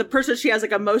now the person she has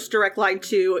like a most direct line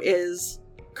to is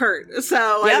Kurt.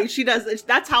 So Yep. I mean, she does.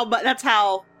 That's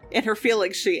how in her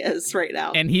feelings she is right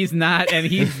now. And he's not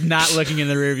looking in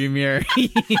the rearview mirror.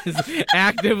 He is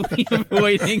actively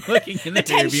avoiding looking in the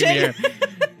rearview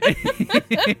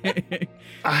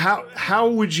mirror. How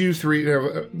would you three?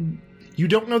 You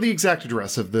don't know the exact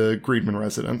address of the Greenman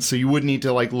residence, so you would need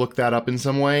to like look that up in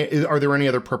some way. Are there any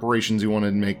other preparations you want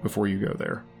to make before you go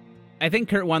there? I think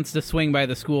Kurt wants to swing by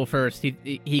the school first.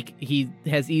 He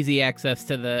has easy access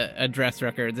to the address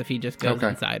records if he just goes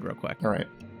inside real quick. All right.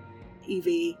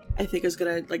 Evie, I think, is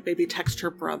gonna like maybe text her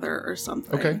brother or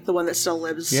something. Okay. The one that still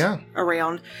lives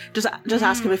around. Just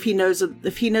ask him if he knows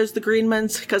the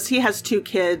Greenmans, because he has 2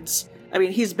 kids. I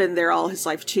mean, he's been there all his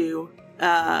life too.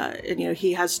 And you know,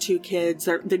 he has 2 kids.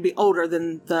 They'd be older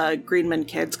than the Greenman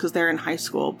kids because they're in high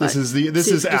school. But This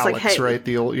is Alex, like, hey, right?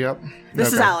 The old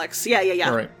This is Alex. Yeah.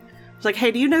 All right. It's like,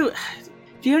 hey, do you know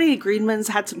any Greenmans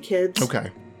had some kids? Okay.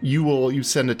 You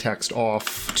send a text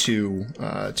off to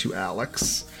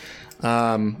Alex,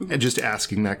 and just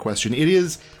asking that question.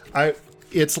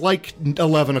 It's like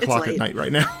 11 o'clock at night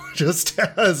right now. Just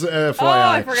as FYI. Oh,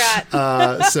 I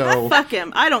forgot. So fuck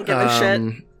him. I don't give a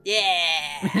shit.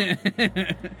 Yeah.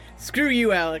 Screw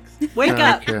you, Alex. Wake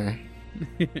up. Okay.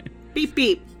 Beep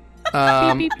beep.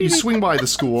 You swing by the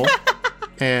school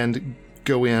and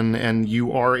go in, and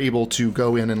you are able to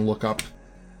go in and look up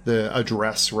the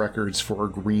address records for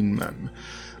Greenman.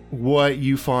 What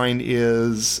you find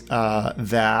is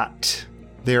that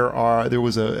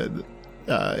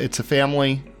it's a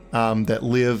family that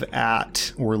lived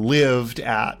at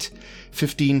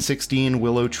 1516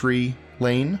 Willow Tree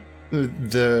Lane.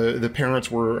 The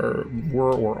parents were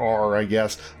or are, I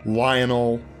guess,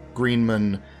 Lionel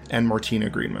Greenman and Martina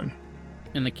Greenman.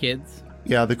 And the kids?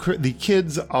 Yeah, the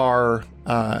kids are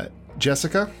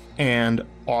Jessica and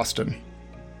Austin.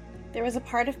 There was a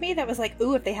part of me that was like,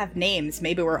 ooh, if they have names,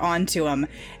 maybe we're on to them.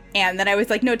 And then I was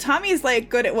like, no, Tommy's like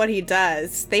good at what he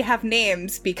does. They have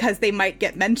names because they might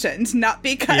get mentioned, not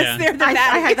because they're the bad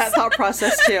I had that thought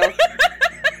process too.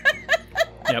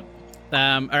 Yep.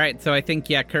 All right, so I think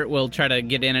Kurt will try to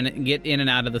get in and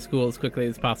out of the school as quickly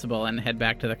as possible and head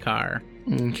back to the car.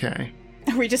 Okay.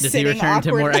 Are we just Does sitting he return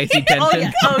awkwardly? to more icy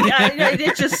tension?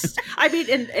 It just, I mean,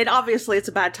 and obviously it's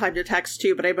a bad time to text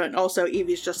too, but I mean, also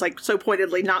Evie's just like so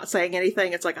pointedly not saying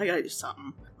anything. It's like, I gotta do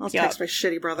something. I'll text my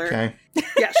shitty brother. Okay.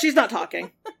 Yeah, she's not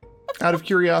talking. Out of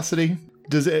curiosity,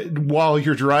 while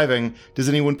you're driving, does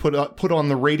anyone put on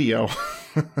the radio?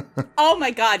 Oh my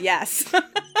god, yes.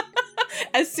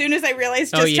 As soon as I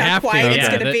realized just how have quiet to. it's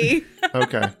Yeah, going to be.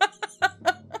 Okay.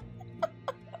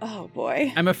 Oh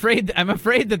boy. I'm afraid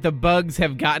that the bugs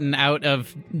have gotten out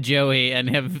of Joey and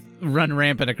have run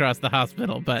rampant across the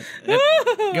hospital, but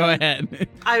go ahead.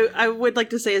 I would like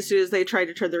to say as soon as they try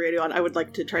to turn the radio on, I would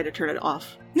like to try to turn it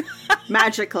off.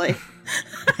 Magically.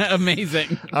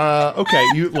 Amazing. Okay,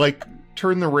 you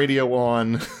turn the radio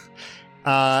on.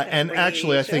 And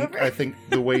actually, I think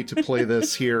the way to play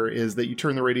this here is that you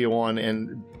turn the radio on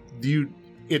and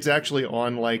it's actually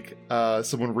on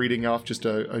someone reading off just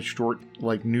a short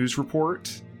news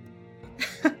report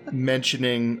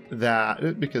mentioning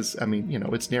that, because I mean,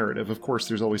 it's narrative. Of course,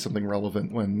 there's always something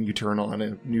relevant when you turn on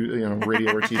a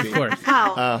radio or TV. Of course.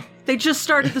 How? They just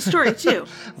started the story too.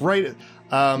 Right.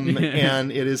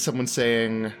 And it is someone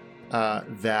saying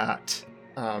that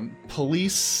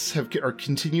police have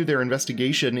continued their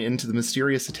investigation into the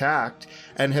mysterious attack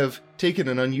and have taken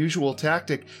an unusual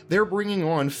tactic. They're bringing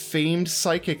on famed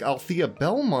psychic Althea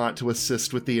Belmont to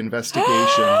assist with the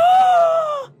investigation.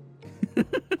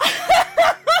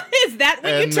 Is that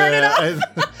when you turn it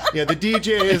off? The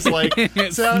DJ is like,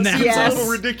 sounds a Yes.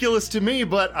 little ridiculous to me,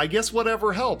 but I guess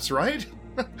whatever helps, right?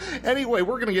 Anyway,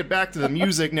 we're gonna get back to the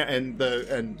music now, and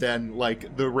then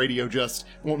the radio just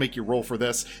won't make you roll for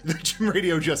this. The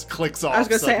radio just clicks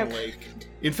off suddenly.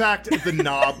 In fact, the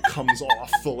knob comes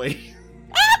off fully.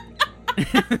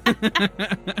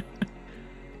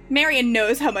 Marion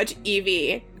knows how much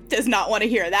Evie does not want to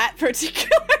hear that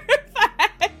particular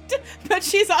fact, but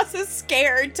she's also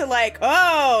scared to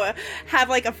have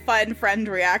a fun friend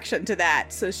reaction to that.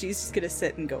 So she's just gonna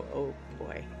sit and go, "Oh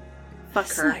boy, Fuck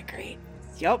that's her." not great."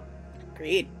 Yep,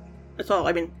 agreed. That's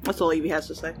all Evie has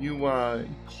to say. You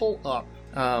pull up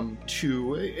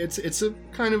to it's a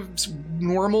kind of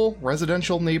normal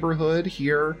residential neighborhood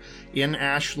here in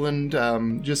Ashland,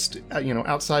 just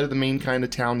outside of the main kind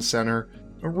of town center.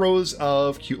 A rows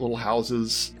of cute little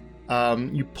houses.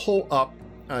 You pull up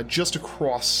just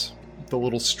across the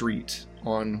little street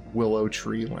on Willow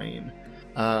Tree Lane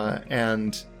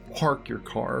and park your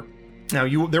car. Now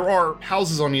there are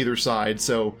houses on either side,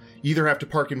 so you either have to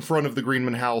park in front of the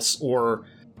Greenman house or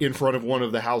in front of one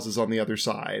of the houses on the other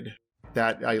side.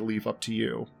 That I leave up to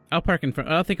you. I'll park in front.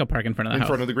 I think I'll park in front of the house. In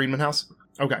front of the Greenman house?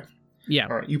 Okay. Yeah.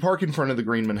 All right. You park in front of the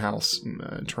Greenman house,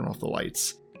 turn off the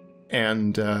lights,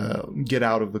 and get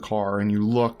out of the car, and you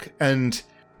look. And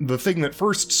the thing that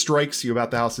first strikes you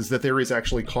about the house is that there is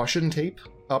actually caution tape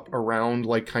up around,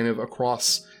 kind of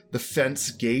across the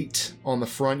fence gate on the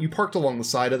front. You parked along the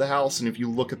side of the house, and if you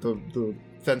look at the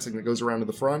fencing that goes around to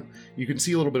the front, you can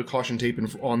see a little bit of caution tape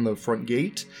on the front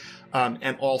gate,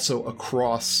 and also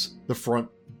across the front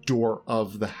door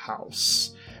of the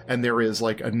house. And there is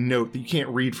a note that you can't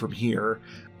read from here,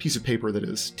 a piece of paper that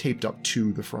is taped up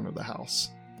to the front of the house.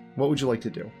 What would you like to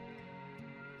do?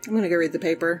 I'm gonna go read the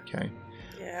paper. Okay.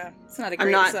 Yeah, it's not a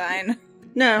great sign.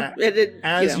 No,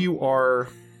 you are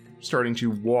starting to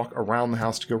walk around the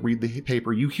house to go read the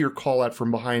paper, you hear call out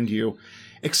from behind you.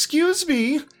 "Excuse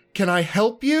me, can I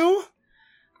help you?"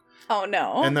 Oh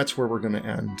no. And that's where we're going to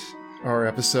end our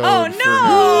episode. Oh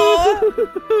no!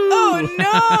 Oh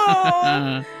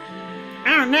no!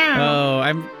 Oh no! Oh,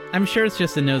 I'm sure it's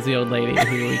just a nosy old lady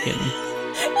who we can.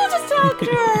 We'll just talk to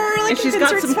her. And she's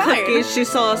got some cookies. She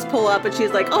saw us pull up, and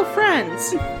she's like, "Oh,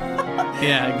 friends."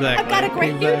 Yeah, exactly. I've got a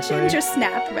great new ginger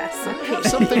snap recipe.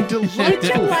 Something delightful. Would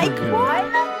you like for you.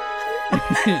 one?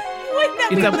 Like that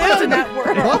we live in that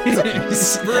world.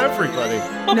 It's for everybody.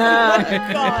 No. Oh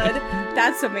my god.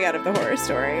 That's something out of the horror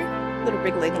story. Little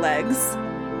wriggling legs.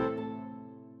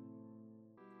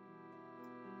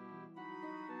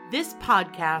 This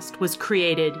podcast was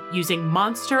created using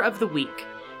Monster of the Week,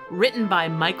 written by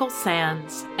Michael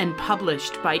Sands and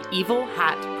published by Evil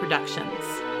Hat Productions.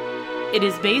 It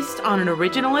is based on an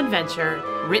original adventure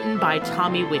written by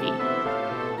Tommy Whitty.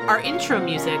 Our intro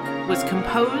music was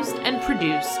composed and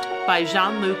produced by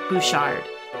Jean-Luc Bouchard.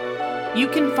 You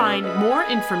can find more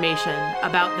information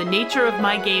about the Nature of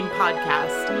My Game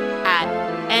podcast at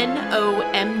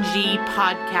NOMG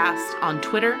Podcast on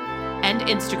Twitter and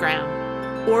Instagram,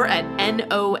 or at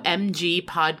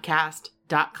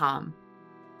nomgpodcast.com.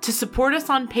 To support us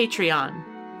on Patreon,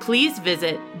 please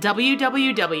visit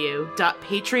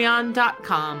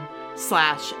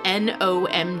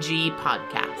www.patreon.com/NOMG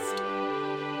podcast.